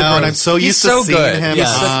 He's so I know, and gross. I'm so He's used so to seeing good. him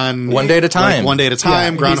Yes. on One Day at a Time. like One Day at a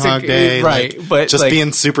Time, Yeah, Groundhog he's a- Day, right, like, but, just like-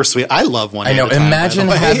 being super sweet. I love One Day I know. at a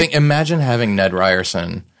Time. Imagine having Ned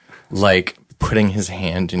Ryerson like putting his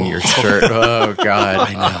hand in your shirt. Oh God.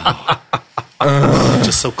 I know.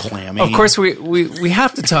 Just so clammy. Of course, we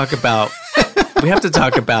have to talk about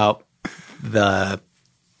the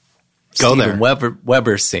Go Steven there.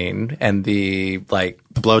 Weber scene and the like.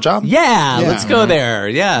 The blowjob? Yeah, let's go there.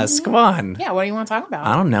 Yes, come on. Yeah, what do you want to talk about?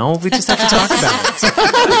 I don't know. We just have to talk about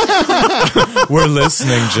it. We're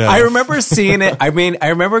listening, Jeff. I remember seeing it. I mean, I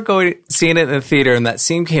remember seeing it in the theater, and that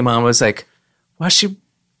scene came on. I was like, wow, she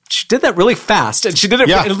did that really fast, and she did it.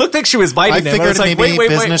 Yeah. It looked like she was biting I him. figured I was like, maybe wait,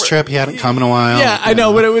 business trip. He hadn't come in a while. Yeah, I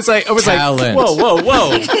know, but it was like, I was Talent. like, whoa.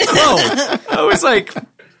 I was like,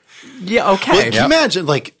 yeah, okay. Well, can you imagine,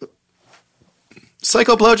 like,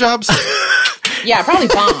 psycho blowjobs? Yeah, probably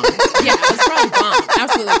bomb. Yeah, it was probably bomb.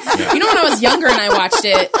 Absolutely. You know, when I was younger and I watched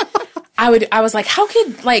it, I was like, how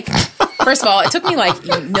could, like, first of all, it took me like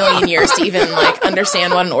a million years to even like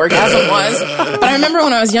understand what an orgasm was. But I remember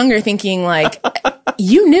when I was younger thinking like,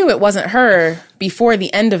 you knew it wasn't her before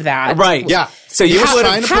the end of that. Right. Yeah. So you How- would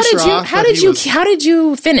trying have. to push her off, but he was- how did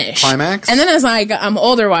you finish? Climax? And then as I'm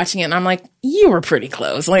older watching it, and I'm like, you were pretty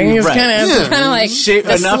close. Like it was Right. kind of like She,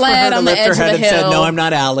 the enough for her sled to on the lift edge her of head the and hill. said, "No, I'm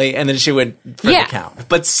not Allie," and then she went for Yeah. the count.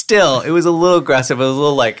 But still, it was a little aggressive. It was a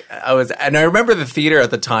little like and I remember the theater at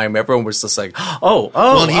the time. Everyone was just like, "Oh."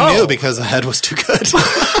 Well, and he knew because the head was too good.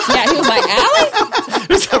 Yeah, he was like,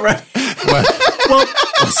 Allie? Is that right? Well,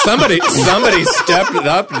 somebody stepped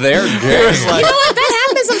up their game. You know what? That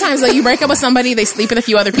happens sometimes. Like you break up with somebody, they sleep with a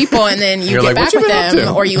few other people, and then you get back with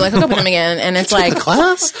them, or you like hook up with them again, and it's like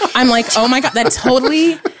class. I'm like, oh my god, that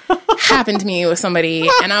totally happened to me with somebody,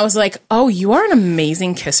 and I was like, oh, you are an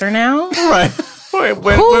amazing kisser now. Right. Wait,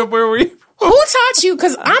 where were we? Who taught you?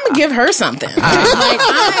 Because I'm gonna give her something.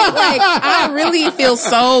 I really feel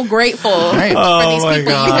so grateful for these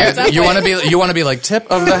people. You want to be like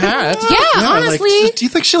tip of the hat. Yeah, honestly. Like, do you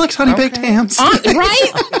think she likes honey baked hams?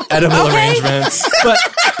 Right? Edible arrangements.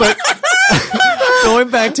 But going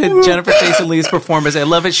back to Jennifer Jason Leigh's performance, I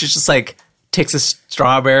love it. She's just like takes a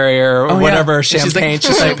strawberry or whatever champagne.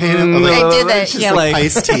 She's like, I did that. She's like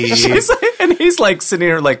iced tea. And he's like sitting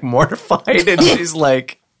here like mortified, and she's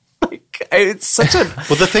like it's such a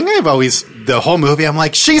the thing the whole movie I'm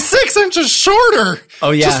like, she's 6 inches shorter.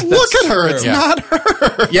 Oh yeah, just look at her. It's not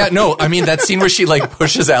her. Yeah, no, I mean that scene where she like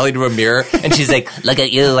pushes Allie to a mirror and she's like, look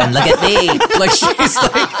at you and look at me. Like she's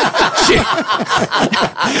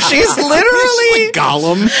literally like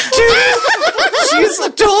Gollum. She's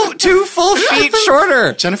 2 full feet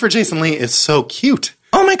shorter. Jennifer Jason Leigh is so cute.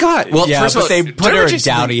 Oh my god! Well, first of all, they put her in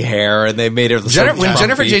dowdy hair and they made her when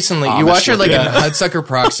Jennifer Jason Leigh. You watch her like in Hudsucker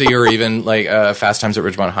Proxy or even like Fast Times at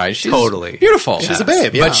Ridgemont High. She's totally beautiful. She's a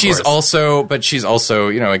babe, but she's also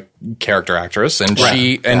a character actress, and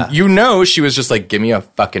she was just like, give me a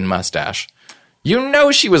fucking mustache. She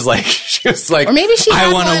was like, or maybe she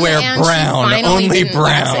I want to wear brown, only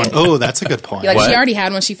brown. Oh, that's a good point. Like she already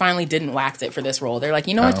had one. She finally didn't wax it for this role. They're like,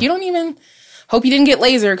 you know what? You don't even hope you didn't get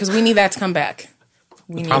laser because we need that to come back.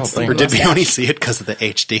 Or did we only see it because of the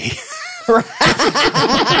HD?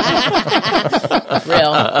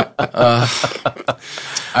 Real.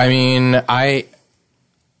 I mean, okay.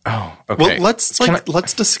 Well,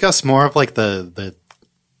 let's discuss more of like the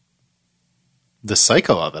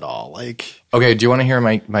psycho of it all. Like, okay, do you want to hear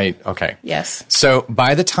my okay? Yes. So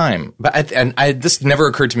by the time, this never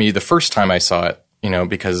occurred to me the first time I saw it,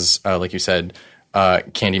 because like you said,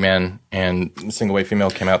 Candyman and Single White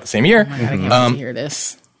Female came out the same year. Oh my God, I can't wait to hear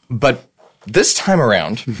this. But this time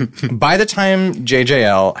around, by the time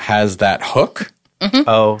JJL has that hook,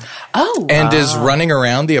 and is running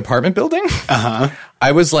around the apartment building,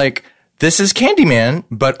 I was like, this is Candyman,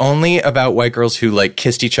 but only about white girls who like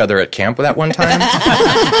kissed each other at camp that one time.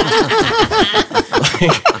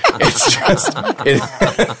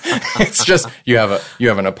 It's just you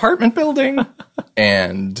have an apartment building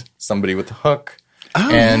and somebody with a hook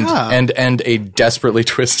and a desperately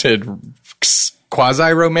twisted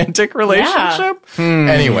quasi-romantic relationship.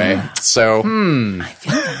 Anyway, so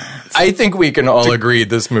I think we can all agree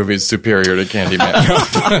this movie is superior to Candyman.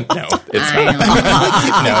 No, it's not.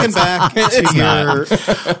 Looking back to your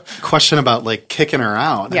question about like kicking her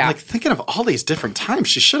out, I'm like thinking of all these different times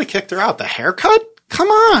she should have kicked her out. The haircut? Come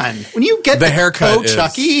on. When you get the haircut,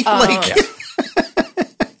 Chucky,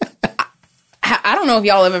 I don't know if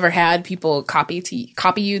y'all have ever had people copy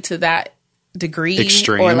you to that degree.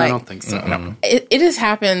 Extreme? Or like, I don't think so. No. It has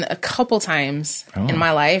happened a couple times in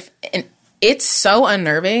my life, and it's so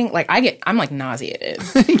unnerving. Like I'm like nauseated.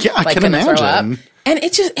 Yeah, I can imagine. Throw up. And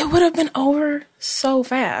it would have been over so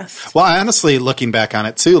fast. Well, honestly, looking back on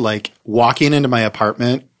it too, like walking into my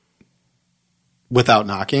apartment without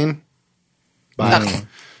knocking,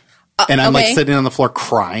 and I'm like sitting on the floor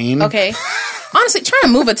crying. Okay. Honestly, trying to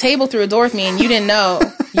move a table through a door with me and you didn't know,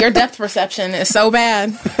 your depth perception is so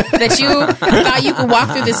bad that you thought you could walk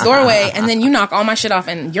through this doorway and then you knock all my shit off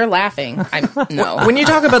and you're laughing. No. When you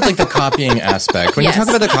talk about like the copying aspect,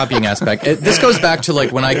 this goes back to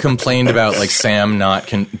like when I complained about like Sam not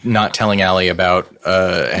telling Allie about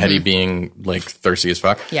Hetty being like thirsty as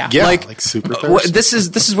fuck. Yeah, like super thirsty. This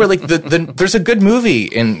is where like there's a good movie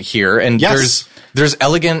in here, and there's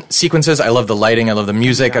elegant sequences. I love the lighting. I love the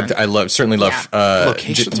music. I certainly love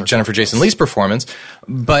Jennifer Jason Leigh's performance.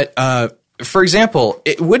 But for example,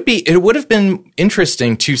 it would have been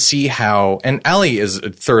interesting to see how. And Allie is a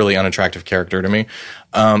thoroughly unattractive character to me.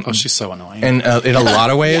 She's so annoying, and in a lot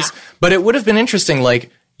of ways. But it would have been interesting,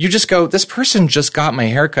 like. You just go, this person just got my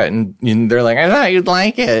haircut, and they're like, I thought you'd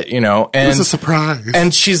like it, And it was a surprise.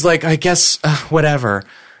 And she's like, I guess whatever.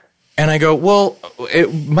 And I go, well,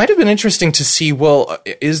 it might have been interesting to see, well,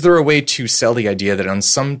 is there a way to sell the idea that on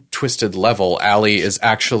some twisted level, Allie is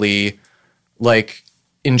actually like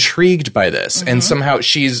intrigued by this, and somehow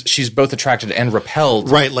she's both attracted and repelled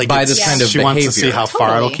by this kind of she behavior. Wants to see how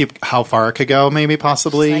far it could go, maybe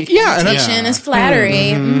possibly. Like, attention is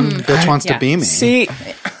flattery. Bitch wants to be me. See,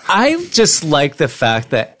 I just like the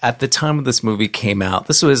fact that at the time when this movie came out,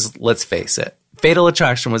 this was, let's face it, Fatal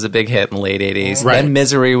Attraction was a big hit in the late 80s. Right. Then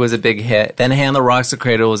Misery was a big hit. Then Hand That Rocks the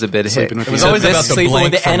Cradle was a big hit. With It was always about the Sleeping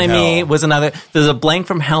blank with the from Enemy hell. was another. There's a Blank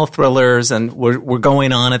from Hell thrillers, and we're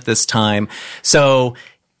going on at this time. So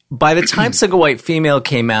by the time Single White Female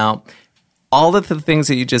came out, all of the things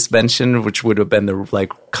that you just mentioned, which would have been the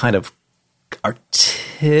like kind of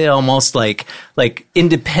almost like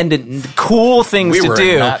independent cool things We to were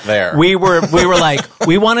do. not there. We were like,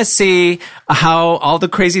 we want to see how all the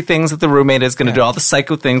crazy things that the roommate is going to do, all the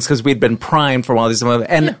psycho things, because we'd been primed from all these other,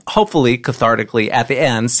 and hopefully cathartically at the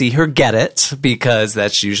end see her get it, because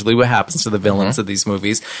that's usually what happens to the villains of these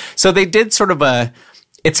movies. So they did sort of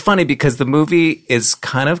it's funny because the movie is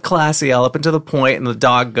kind of classy all up until the point, and the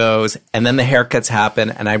dog goes, and then the haircuts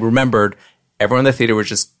happen, and I remembered everyone in the theater was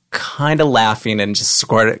just kind of laughing and just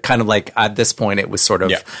sort of kind of like at this point it was sort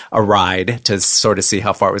of a ride to sort of see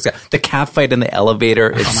how far it was going. The cat fight in the elevator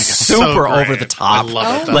is super great. over the top. I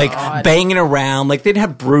love it. Like banging around, like they'd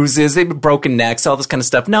have bruises, they'd have broken necks, all this kind of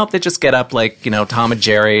stuff. Nope, they just get up like, Tom and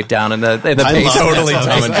Jerry down in the I love basement. Totally that.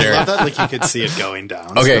 Tom and Jerry. I love that. Like you could see it going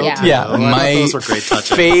down. Okay, Yeah. Yeah. I thought My those were great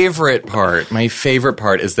touches. my favorite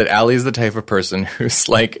part is that Allie's the type of person who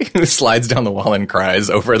slides down the wall and cries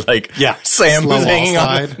over Sam Slow who's hanging wall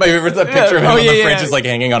on. slide. My favorite picture of him Oh, on the yeah, fridge yeah. is like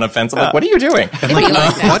hanging on a fence. I'm like, what are you doing? But you like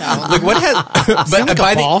that, though. Like what has? But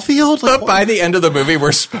by ball the field? Like, but by the end of the movie,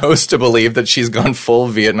 we're supposed to believe that she's gone full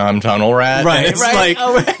Vietnam tunnel rat. Right, and it's right.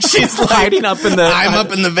 like she's like, Hiding up in the I'm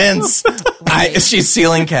up in the vents. She's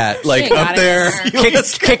ceiling cat, like She ain't up got it there. in her.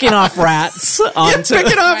 kicking off rats onto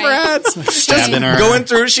Picking off Right. rats, Stabbing her. going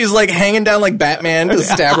through. She's like hanging down like Batman to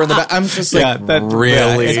stab her in the back. I'm just like,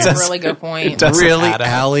 really, It's does- a really good point. does- really, add up.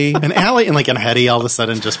 Allie. And Allie and Hetty all of a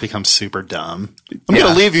sudden just becomes super dumb. I'm going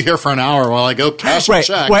to leave you here for an hour while I go cash a Right.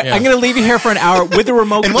 check. Well, I'm going to leave you here for an hour with the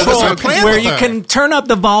remote And what was control her plan where with you her? can turn up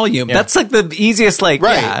the volume. Yeah. That's like the easiest, like,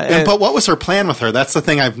 Right. yeah. But what was her plan with her? That's the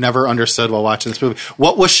thing I've never understood while watching this movie.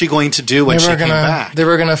 What was she going to do when she came back? They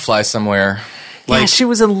were gonna fly somewhere. Yeah, she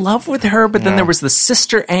was in love with her, but then there was the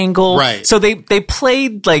sister angle. Right. So they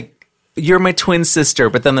played like, you're my twin sister,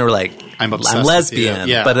 but then they were like, I'm obsessed with lesbian,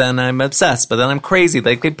 you. Yeah. but then I'm obsessed, but then I'm crazy.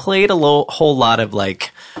 Like they played a whole lot of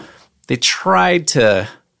like, they tried to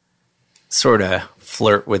sort of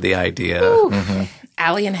flirt with the idea.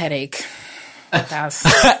 Allie and Headache. That's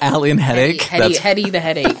Alien headache. Hetty the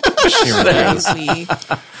Headache. Very sweet.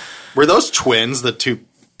 Were those twins, the two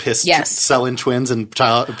piss Yes. selling twins in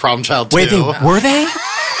Problem Child 2? Wait, were they?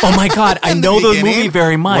 Oh my god, I know the beginning? movie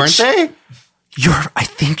very much. Weren't they? I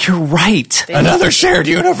think you're right. Another shared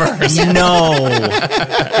universe. No.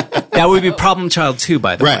 That would be Problem Child 2,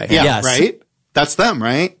 by the Right. way. Yeah. Yes. Right? That's them,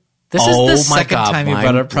 right? This Oh is the my second God, time you mine-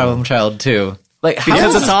 brought up Problem Child 2. Like, how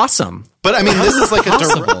Because is it's awesome. But I mean, this is like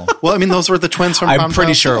possible? Well, I mean, those were the twins from I'm Problem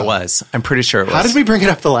pretty Child sure 2. it was. I'm pretty sure it was. How did we bring it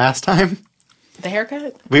up the last time? The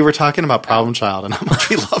haircut? We were talking about Problem Child and how much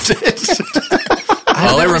we loved it.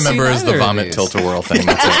 All I never remember seen is the either of vomit these. tilt-a-whirl thing.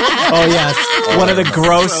 That's it. Oh, yes. One of the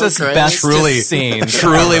grossest, great. best Truly, scenes.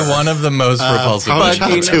 truly one of the most repulsive. Problem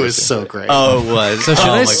movies. Child 2 is so great. Oh, it was. So should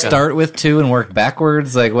oh I my God. start with 2 and work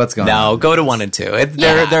backwards? Like, what's going on? No, go to 1 and 2.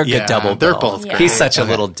 They're a Yeah, good double they're bill. both great. He's such a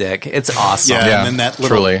little dick. It's awesome. Yeah, Yeah, and then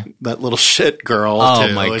truly. that little shit girl. Oh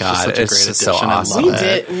too. my It's God, just such a it's great just so addition. I awesome. love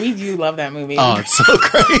it. We do love that movie. Oh, it's so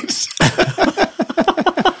great.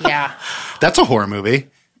 Yeah. That's a horror movie.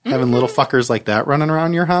 Having little fuckers like that running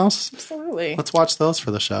around your house. Absolutely. Let's watch those for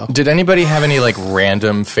the show. Did anybody have any like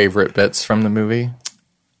random favorite bits from the movie?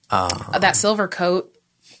 That silver coat.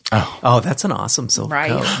 Oh, that's an awesome silver Right.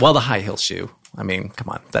 coat. Well, the high heel shoe. I mean, come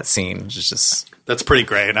on. That scene is just... That's pretty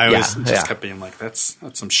great. I always Yeah, just yeah. kept being like, that's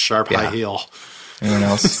some sharp Yeah. high heel. Anyone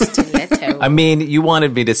else? Stiletto. I mean, you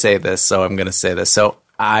wanted me to say this, so I'm going to say this. So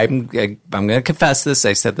I'm going to confess this.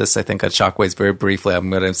 I said this, I think, on Shockwaves very briefly.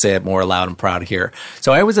 I'm going to say it more loud and proud here.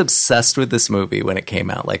 So I was obsessed with this movie when it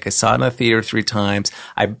came out. Like, I saw it in the theater 3 times.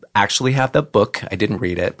 I actually have the book. I didn't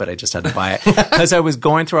read it, but I just had to buy it because I was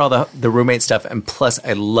going through all the roommate stuff. And plus,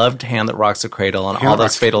 I loved Hand That Rocks the Cradle and all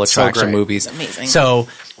those Fatal so Attraction great. movies. Amazing. So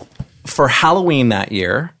for Halloween that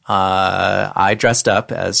year, I dressed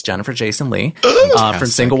up as Jennifer Jason Leigh from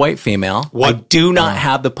Single White Female. I do not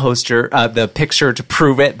have the poster, the picture to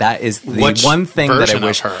prove it. That is the Which one thing that I version of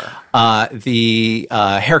wish. her? The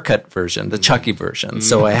haircut version, the Chucky version.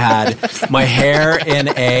 So I had my hair in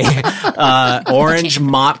a orange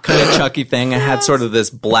mop kind of Chucky thing. I had sort of this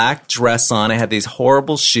black dress on. I had these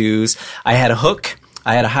horrible shoes. I had a hook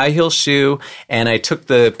I had a high heel shoe, and I took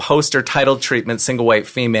the poster title treatment, single white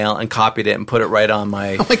female, and copied it and put it right on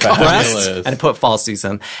my breast, and I put fall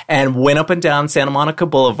season, and went up and down Santa Monica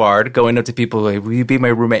Boulevard, going up to people like, will you be my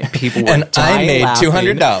roommate? And people were and I made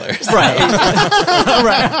 $200. Right.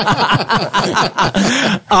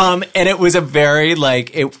 Right. And it was a very,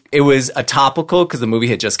 like, it was a topical, because the movie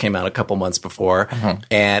had just came out a couple months before,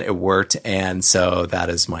 and it worked, and so that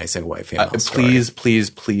is my single white female story.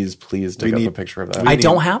 Please dig up a picture of that. I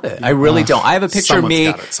don't have it. I really don't. I have a picture of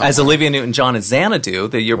me as Olivia Newton-John and Xanadu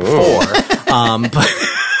the year before. But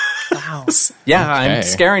wow. Yeah, okay. I'm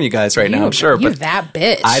scaring you guys right now, I'm sure. You're but that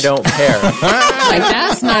bitch. I don't care. Like,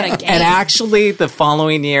 that's not a game. And actually, the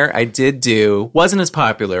following year, I did wasn't as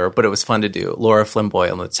popular, but it was fun to do, Laura Flynn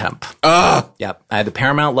Boyle and the Temp. Yep. I had the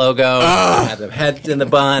Paramount logo. I had the head in the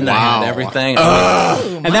bun. Wow. I had everything.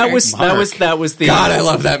 And that was the... God, I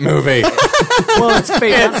love that movie. Well,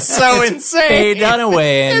 it's so insane. Faye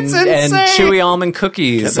Dunaway and chewy almond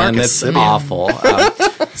cookies, and it's awful.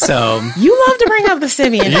 So you love to bring up the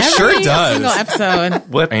Sybian. He sure does. Single episode.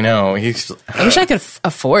 What? I know. I wish I could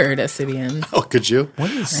afford a Sybian. Oh, could you?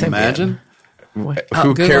 What is Sybian? Imagine. Who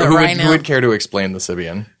would care to explain the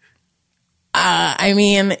Sybian? I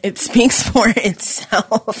mean, it speaks for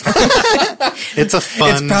itself. It's a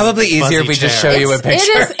fun. It's probably easier if we just show you a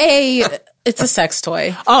picture. It's a sex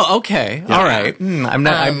toy. Oh, okay. Yeah. All right.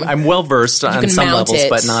 I'm well versed on some levels,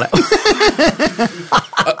 but not.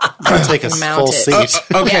 I'll take a full seat.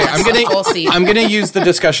 Okay, yeah, I'm gonna use the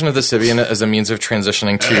discussion of the Sybian as a means of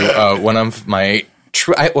transitioning to one of my.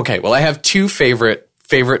 I have two favorite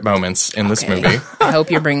moments in this movie. I hope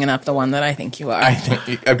you're bringing up the one that I think you are. I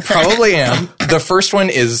think I probably am. The first one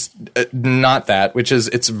is not that, which is,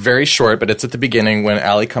 it's very short, but it's at the beginning when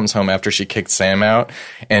Allie comes home after she kicked Sam out,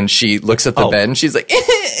 and she looks at the bed and she's like, I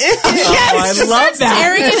love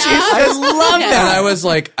that. I love that. And I was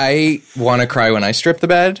like, I want to cry when I strip the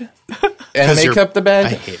bed and make up the bed. I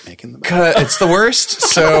hate making the bed. It's the worst.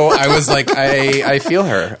 So I was like, I feel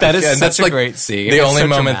her. That's a great scene. The only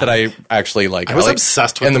moment that I actually like. I was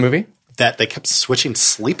obsessed with in the movie. That they kept switching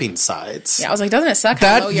sleeping sides. Yeah, I was like, doesn't it suck?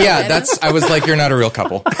 I was like, you're not a real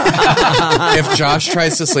couple. If Josh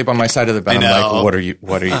tries to sleep on my side of the bed, I'm like, what is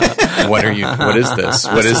this?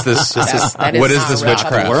 What is this? What is this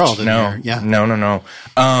witchcraft? World no.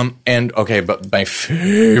 And okay, but my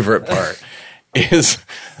favorite part is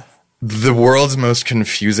the world's most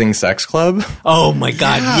confusing sex club. Oh my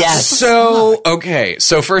God, yes. So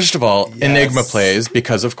first of all, Enigma plays,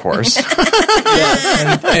 because of course.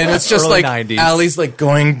 Yes. And it's just early like 90s. Allie's like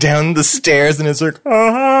going down the stairs and it's like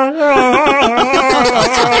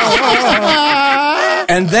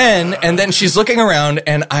and then she's looking around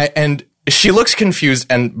and she looks confused,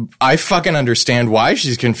 and I fucking understand why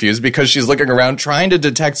she's confused, because she's looking around trying to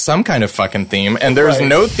detect some kind of fucking theme, and there's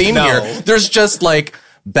no theme here. There's just like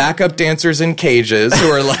backup dancers in cages who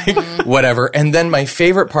are like whatever. And then my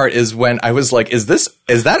favorite part is when I was like, is that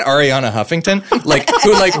Ariana Huffington? Like,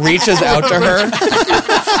 who like reaches out to her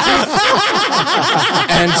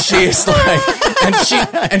and she's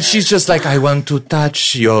like, and she's just like, I want to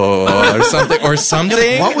touch you or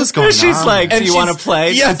something. What was going on? She's like, do you want to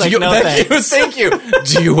play? Yeah, like, no, thank you.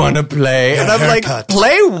 Do you want to play? And I'm like,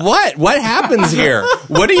 play what? What happens here?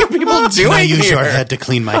 What are you people doing Can I use here? your head to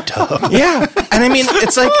clean my tub? Yeah. And I mean,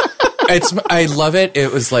 it's like, I love it.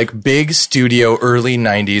 It was like big studio, early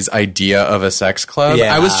 90s idea of a sex club.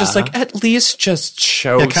 Yeah. I was just like, at least just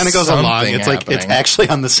show It kind of goes along. It's happening. like, it's actually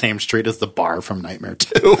on the same street as the bar from Nightmare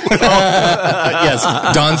 2. Yes.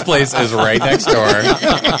 Don's Place is right next door.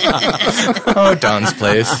 Oh, Don's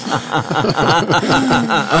Place.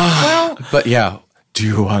 But yeah. Do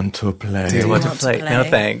you want to play? No,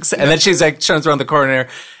 thanks. And then she's like, turns around the corner,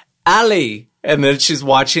 Allie. And then she's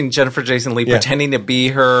watching Jennifer Jason Leigh pretending to be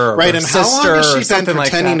her right, and sister, how long has she been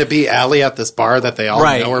pretending to be Allie at this bar that they all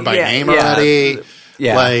know her by name already?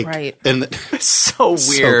 Yeah, like, and it's so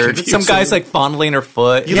weird. Some guy's like fondling her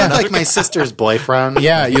foot. You look like my sister's boyfriend.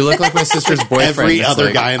 Yeah, you look like my sister's boyfriend. Every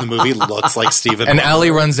other guy in the movie looks like Steven. And Allie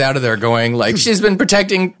runs out of there going like, she's been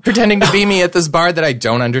pretending to be me at this bar that I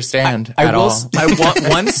don't understand at all.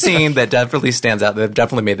 One scene that definitely stands out, that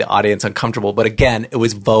definitely made the audience uncomfortable, but again, it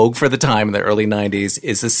was vogue for the time in the early 90s,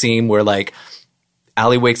 is the scene where like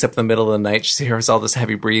Allie wakes up in the middle of the night. She hears all this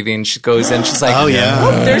heavy breathing. She goes in. She's like, "Oh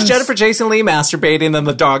yeah, there's Jennifer Jason Leigh masturbating." And then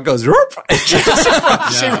the dog goes, she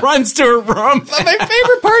runs to her room. But my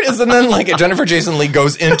favorite part is, and then like Jennifer Jason Leigh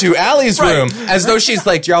goes into Allie's room as though she's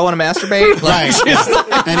like, "Do y'all want to masturbate?" Like,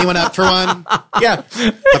 anyone up for one? Yeah,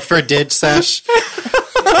 up for a dig sesh.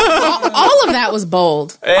 All of that was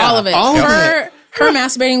bold. Yeah. All of it. her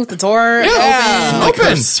masturbating with the door open. Like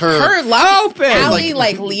Her Allie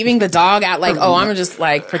like leaving the dog out. Like, oh, I'm just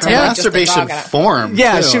like pretend like just the masturbation dog out. form.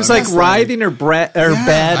 Yeah, too. she was like writhing her bed.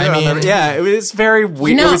 It was very weird.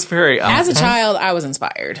 You know, it was very. As a child, I was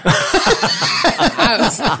inspired. I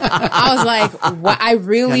was like, what? I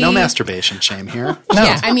really no masturbation shame here.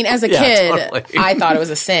 Yeah, I mean, as a kid, totally. I thought it was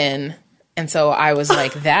a sin. And so I was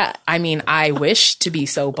like that. I mean, I wish to be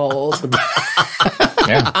so bold.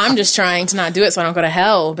 I'm just trying to not do it so I don't go to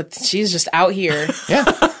hell. But she's just out here. Yeah.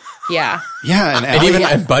 Yeah. Yeah,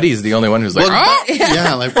 And Buddy's the only one who's like, like Okay,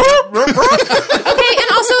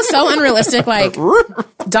 and also so unrealistic. Like,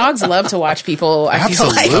 dogs love to watch people, I feel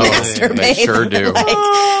like, masturbate. They sure do.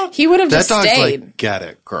 Like, he would have that just dog's stayed. like, get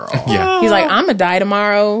it, girl. Yeah. He's like, I'm gonna die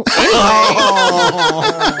tomorrow anyway.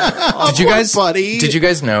 Did you guys, buddy. Did you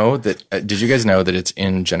guys know that? Did you guys know that it's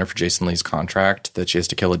in Jennifer Jason Leigh's contract that she has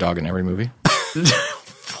to kill a dog in every movie?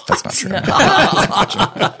 That's not true.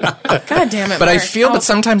 God damn it! But Mark. but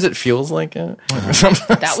sometimes it feels like it.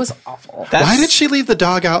 That was awful. Why did she leave the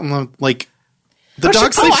dog out in the the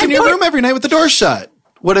dog she- sleeps in your room every night with the door shut?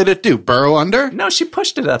 What did it do? Burrow under? No, she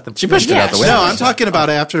pushed it out the. She pushed it out the window. No, I'm talking about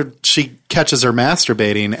after she catches her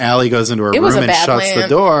masturbating. Allie goes into her It was room a and bad shuts plan. the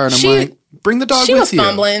door, and I'm like, bring the dog She with was you.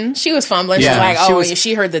 fumbling. She was fumbling. Yeah. She was like, She oh, was-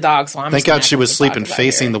 she heard the dog, so I'm Thank just gonna God she have to was put sleeping the dog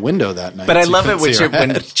facing out the here. window that night. But I so you love it couldn't see her when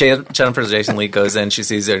head. Jennifer Jason Leigh goes in, she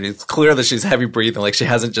sees her, and it's clear that she's heavy breathing. Like she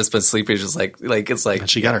hasn't just been sleeping. She's like it's like And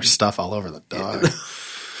she got her stuff all over the dog.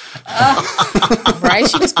 Right?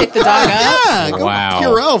 She just picked the dog up. Yeah, go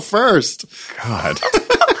Purell first. God.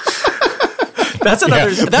 That's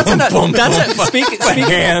another. That's speaking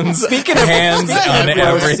Hands on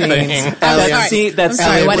gross everything. scenes. sorry. That's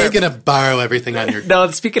Allie, what we're is- going to borrow everything on your No,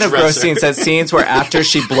 speaking of gross dresser. scenes, that scenes where after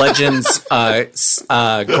she bludgeons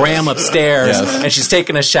Graham upstairs Yes. and she's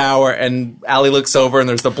taking a shower and Allie looks over and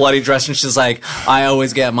there's the bloody dress and she's like, I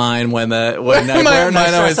always get mine when I wear a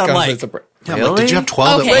nice dress. I'm like, Yeah, I'm like, did you have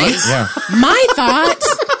 12 Okay. at once? Yeah. My thought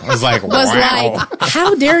I was like, was wow. like,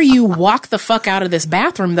 how dare you walk the fuck out of this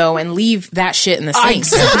bathroom though and leave that shit in the sink?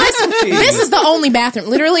 This is the only bathroom.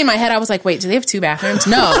 Literally in my head, I was like, wait, do they have two bathrooms?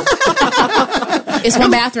 No. It's one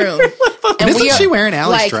bathroom. And Isn't she wearing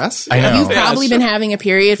Allie's dress? I know. You've probably been having a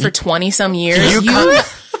period for 20 some years.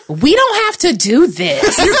 We don't have to do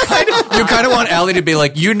this. You kind of want Allie to be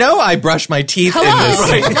like, I brush my teeth in this Hello.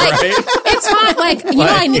 thing, Like, right? it's fine. Like, you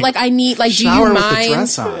know, I need, do you Shower with the mind?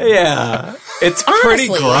 dress on. yeah, it's Honestly, pretty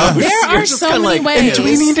gross. there You're are just so kinda many like, ways. Do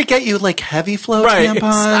we need to get you like heavy flow Right,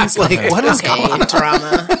 tampons? exactly. Like what is going Okay,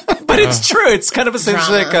 drama. But it's true. It's kind of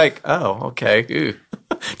essentially Drama. like, oh, okay. Ew.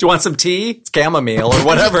 Do you want some tea? It's chamomile or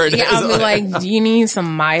whatever it is. Yeah, I'll be like, do you need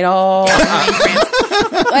some Midol?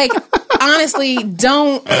 Like, honestly,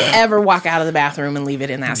 don't ever walk out of the bathroom and leave it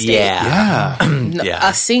in that state. Yeah. Yeah.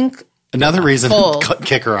 A sink, Another reason Full. to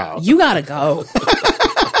kick her out. you gotta go.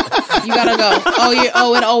 You gotta go.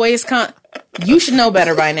 Oh, it always comes. You should know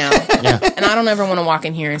better by now. Yeah. And I don't ever want to walk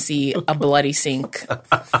in here and see a bloody sink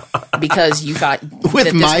because you thought With that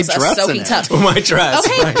this my was a dress in soaking it. tub. My dress.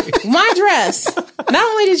 Okay, right. my dress. Not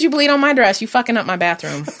only did you bleed on my dress, you fucking up my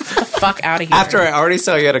bathroom. Get the fuck out of here. After I already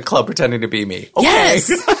saw you at a club pretending to be me. Okay. Yes.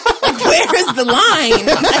 Like, where is the line?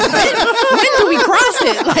 Like, when do we cross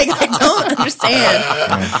it? Like, I don't understand.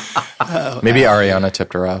 Maybe Ariana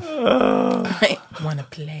tipped her off. I want to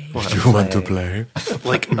play. You want to play?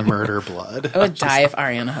 Like murder blood. I would die if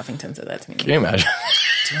Ariana Huffington said that to me. Can you imagine?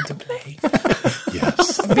 Do you want to play?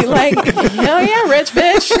 Yes. I'd be like, hell yeah, rich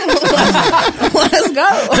bitch. Let's go.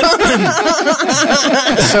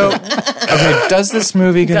 So, okay, does this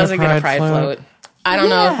movie get Does a it get a pride pride float? I don't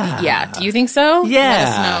know. Yeah. Do you think so? Yeah. Let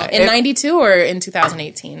us know. In 92 or in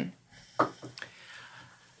 2018?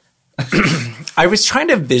 I was trying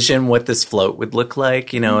to vision what this float would look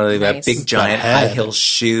like, like that Nice. big giant That head. high heel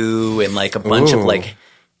shoe and like a bunch of like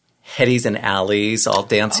headies and alleys all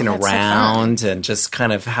dancing that's so fun. around and just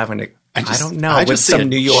kind of having to, I don't know, with just see some a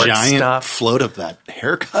New York giant stuff. float of that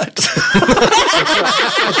haircut.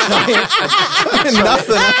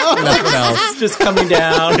 Nothing else. Nothing else. Just coming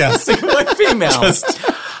down. Single female. This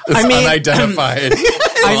unidentified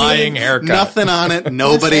flying haircut. Nothing on it.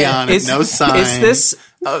 Nobody on it. No sign. Is this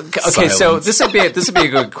okay? So Silence. this would be a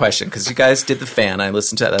good question because you guys did The Fan. I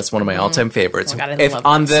listened to that. That's one of my all-time favorites. Oh my God, I If love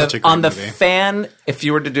on Such a the great on the movie. Fan, if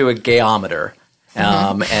you were to do a gayometer,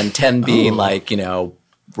 and 10 being like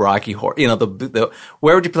Rocky Horror, the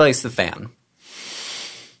where would you place The Fan?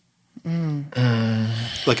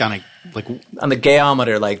 like on a On the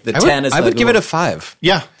gayometer, like the 10 is. I would give it a 5.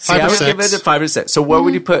 yeah, See, 5 I or would 6. give it a 5 or 6. So what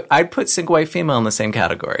would you put? I'd put single white female in the same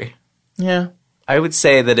category. Yeah. I would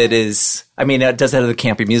say that it is. I mean, does it have the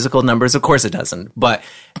campy musical numbers? Of course it doesn't. But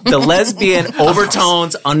the lesbian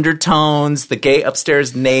overtones, undertones, the gay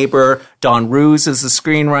upstairs neighbor, Don Roos is the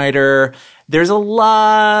screenwriter. There's a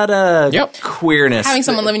lot of queerness. Having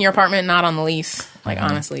someone live in your apartment, not on the lease, like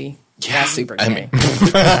honestly, that's super gay. A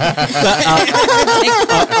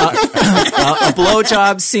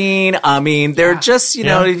blowjob scene. I mean, they're just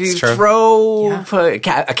if you throw a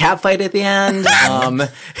cat fight at the end.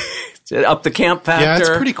 Up the camp factor. Yeah, it's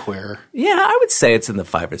pretty queer. Yeah, I would say it's in the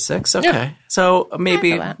 5 or 6. Okay, so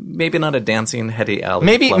maybe not a dancing Hetty Alley.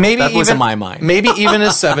 Maybe that was even, in my mind. Maybe even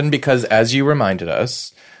a 7 because, as you reminded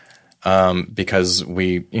us, because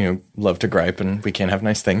we love to gripe and we can't have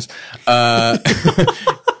nice things. That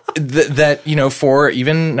for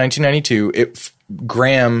even 1992,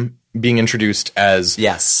 Graham being introduced as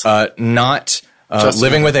not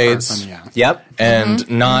living with AIDS. Yep, and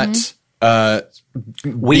not.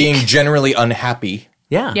 Being generally unhappy.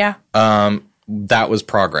 Yeah. That was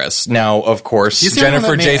progress. Now, of course,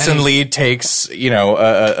 Jennifer Jason Leigh takes,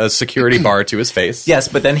 a security bar to his face. Yes,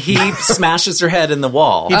 but then he smashes her head in the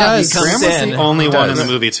wall. He does. He comes Graham was in. the only one in the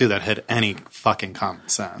movie, too, that had any fucking common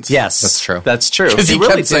sense. Yes. That's true. That's true. Because he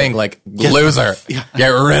really kept saying, loser. Get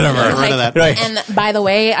rid of her. Get rid of that. Right. And by the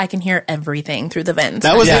way, I can hear everything through the vents.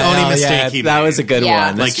 That was the only mistake he made. That was a good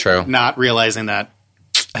one. That's true. Not realizing that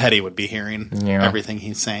Hetty would be hearing everything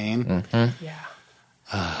he's saying. Mm-hmm. Yeah.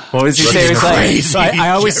 What was he saying? I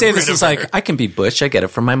always say this is like, I can be butch. I get it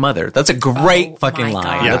from my mother. That's a great fucking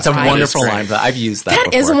line. Yeah, that's a wonderful line. But I've used that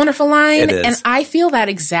before. That is a wonderful line. It is. And I feel that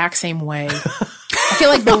exact same way. I feel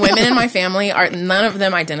like the women in my family none of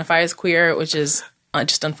them identify as queer, which is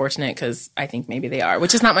just unfortunate because I think maybe they are,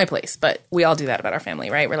 which is not my place, but we all do that about our family,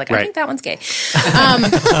 right? We're like, I think that one's gay.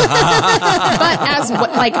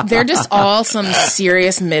 But they're just all some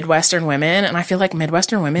serious Midwestern women, and I feel like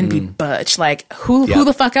Midwestern women be butch. Like, who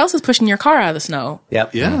the fuck else is pushing your car out of the snow?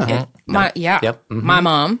 Yep. Yeah. My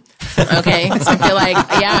mom. Okay. So I feel like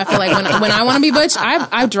when I want to be butch,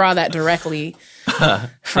 I draw that directly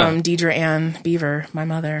from Deidre Ann Beaver, my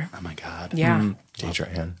mother. Oh my God. Yeah.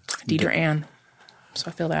 Deidre Ann. So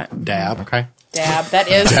I feel that. Dab. Okay. Dab. That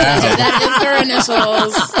is her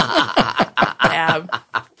initials. Dab.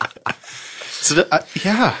 So,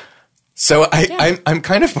 So I'm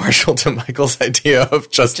kind of partial to Michael's idea of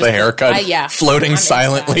just the haircut floating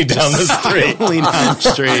silently down the street. down the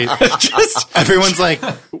street. Just everyone's like,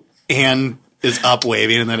 Anne is up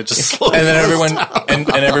waving, and then it just slowly and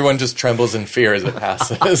then everyone just trembles in fear as it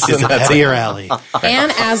passes. Is that Hetty or Alley?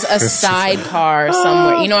 And as a sidecar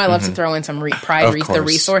somewhere, I love to throw in some Pride Reach the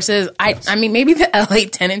Resources. I mean, maybe the LA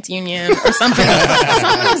Tenants Union or something.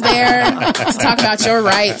 Someone's there to talk about your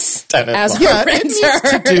rights as a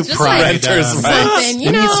renter. Do Pride something,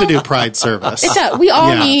 It needs to do Pride service. It does. We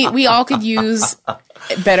all could use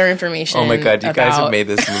better information. Oh my God, you guys have made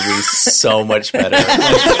this movie so much better.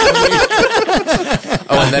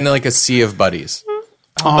 And then like a sea of buddies.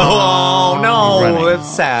 Oh no,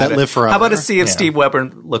 that's sad. That live forever. How about a sea of Steve Weber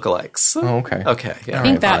lookalikes? Oh, okay. Okay, yeah. I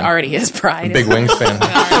think that already is Pride. Big Wings fan.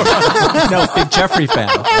 No, big Jeffrey fan.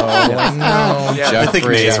 Oh no, I think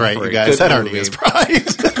May's right, you guys. That already is Pride.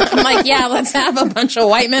 I'm like, let's have a bunch of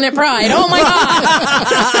white men at Pride. Oh my God!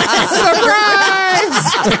 Surprise!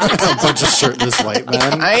 A bunch of shirtless white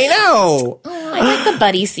men. I know. Oh, I like the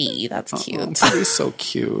buddy sea. That's cute. He's so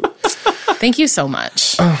cute. Thank you so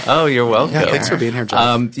much. Oh, you're welcome. Yeah, thanks for being here,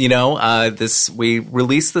 Jeff. We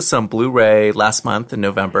released this on Blu-ray last month in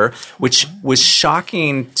November, which was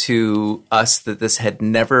shocking to us that this had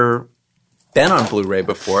never been on Blu-ray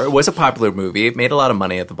before. It was a popular movie. It made a lot of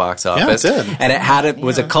money at the box office. Yeah, it did. And it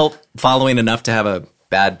was a cult following enough to have a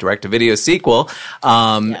bad direct-to-video sequel.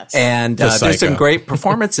 And there's some great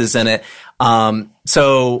performances in it.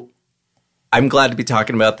 So I'm glad to be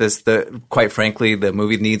talking about this. Quite frankly, the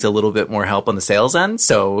movie needs a little bit more help on the sales end.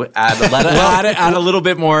 So add a little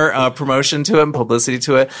bit more promotion to it and publicity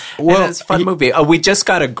to it. Well, it's a fun movie. We just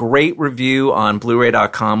got a great review on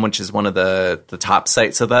Blu-ray.com, which is one of the top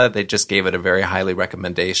sites of that. They just gave it a very highly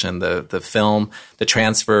recommendation. The film, the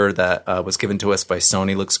transfer that was given to us by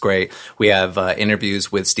Sony looks great. We have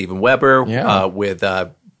interviews with Steven Weber, with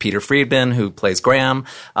Peter Friedman, who plays Graham,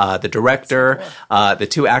 the director, the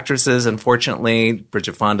two actresses. Unfortunately,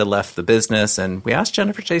 Bridget Fonda left the business, and we asked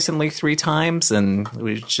Jennifer Jason Leigh 3 times, and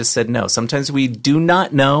we just said no. Sometimes we do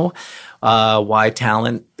not know why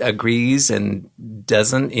talent agrees and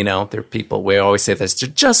doesn't. You know, there are people, we always say this, they're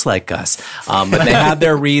just like us. But they have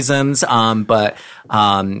their reasons. But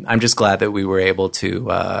I'm just glad that we were able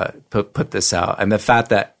to put this out. And the fact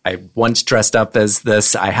that I once dressed up as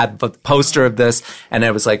this, I had the poster of this, and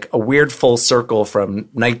it was like a weird full circle from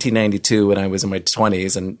 1992 when I was in my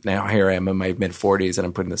 20s, and now here I am in my mid-40s, and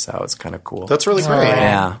I'm putting this out. It's kind of cool. That's really great.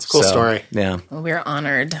 Yeah. It's a cool story. Yeah. Well, we're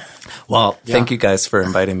honored. Well, thank you guys for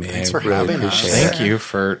inviting me. Thanks I for really having us. appreciate it. Thank you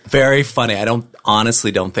for Very funny. I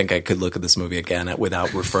honestly don't think I could look at this movie again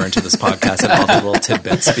without referring to this podcast and all the little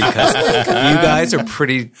tidbits, because you guys are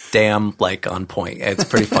pretty damn on point. It's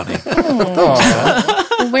pretty funny.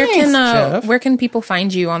 Where can people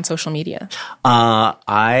find you on social media? I'm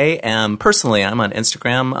on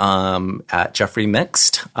Instagram at Jeffrey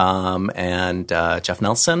Mixed and Jeff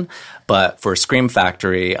Nelson. But for Scream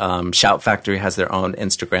Factory, Shout Factory has their own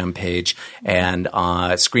Instagram page, and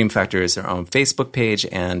Scream Factory is their own Facebook page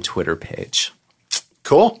and Twitter page.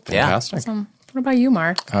 Cool. fantastic. Awesome. What about you,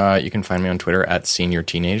 Mark? You can find me on Twitter at Senior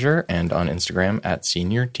Teenager and on Instagram at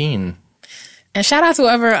Senior Teen. And shout out to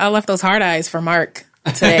whoever left those hard eyes for Mark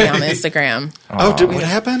today on Instagram. What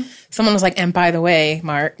happened? Someone was like, and by the way,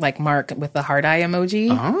 Mark with the hard eye emoji.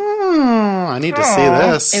 Oh, I need to see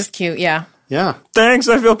this. It's cute, yeah. Yeah. Thanks,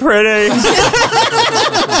 I feel pretty.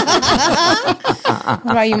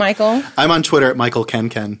 What about you, Michael? I'm on Twitter at Michael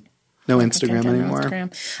Kenken. No Instagram anymore.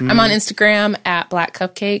 I'm on Instagram at Black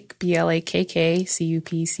Cupcake, BlackCupcake,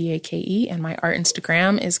 and my art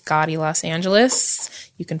Instagram is Gaudy Los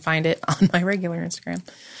Angeles. You can find it on my regular Instagram.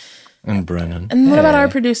 And Brennan. And what about our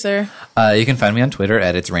producer? You can find me on Twitter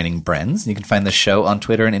at It's Raining Brens. You can find the show on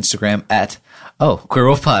Twitter and Instagram at Queer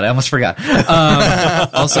Wolf Pod. I almost forgot.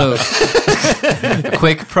 Also,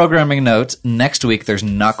 quick programming note. Next week, there's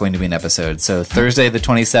not going to be an episode. So Thursday the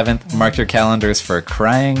 27th, mark your calendars for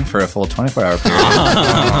crying for a full 24-hour period.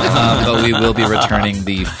 But we will be returning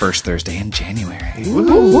the first Thursday in January.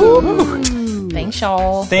 Thanks,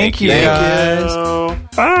 y'all. Thank you. Thank you.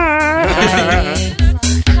 Bye. Bye.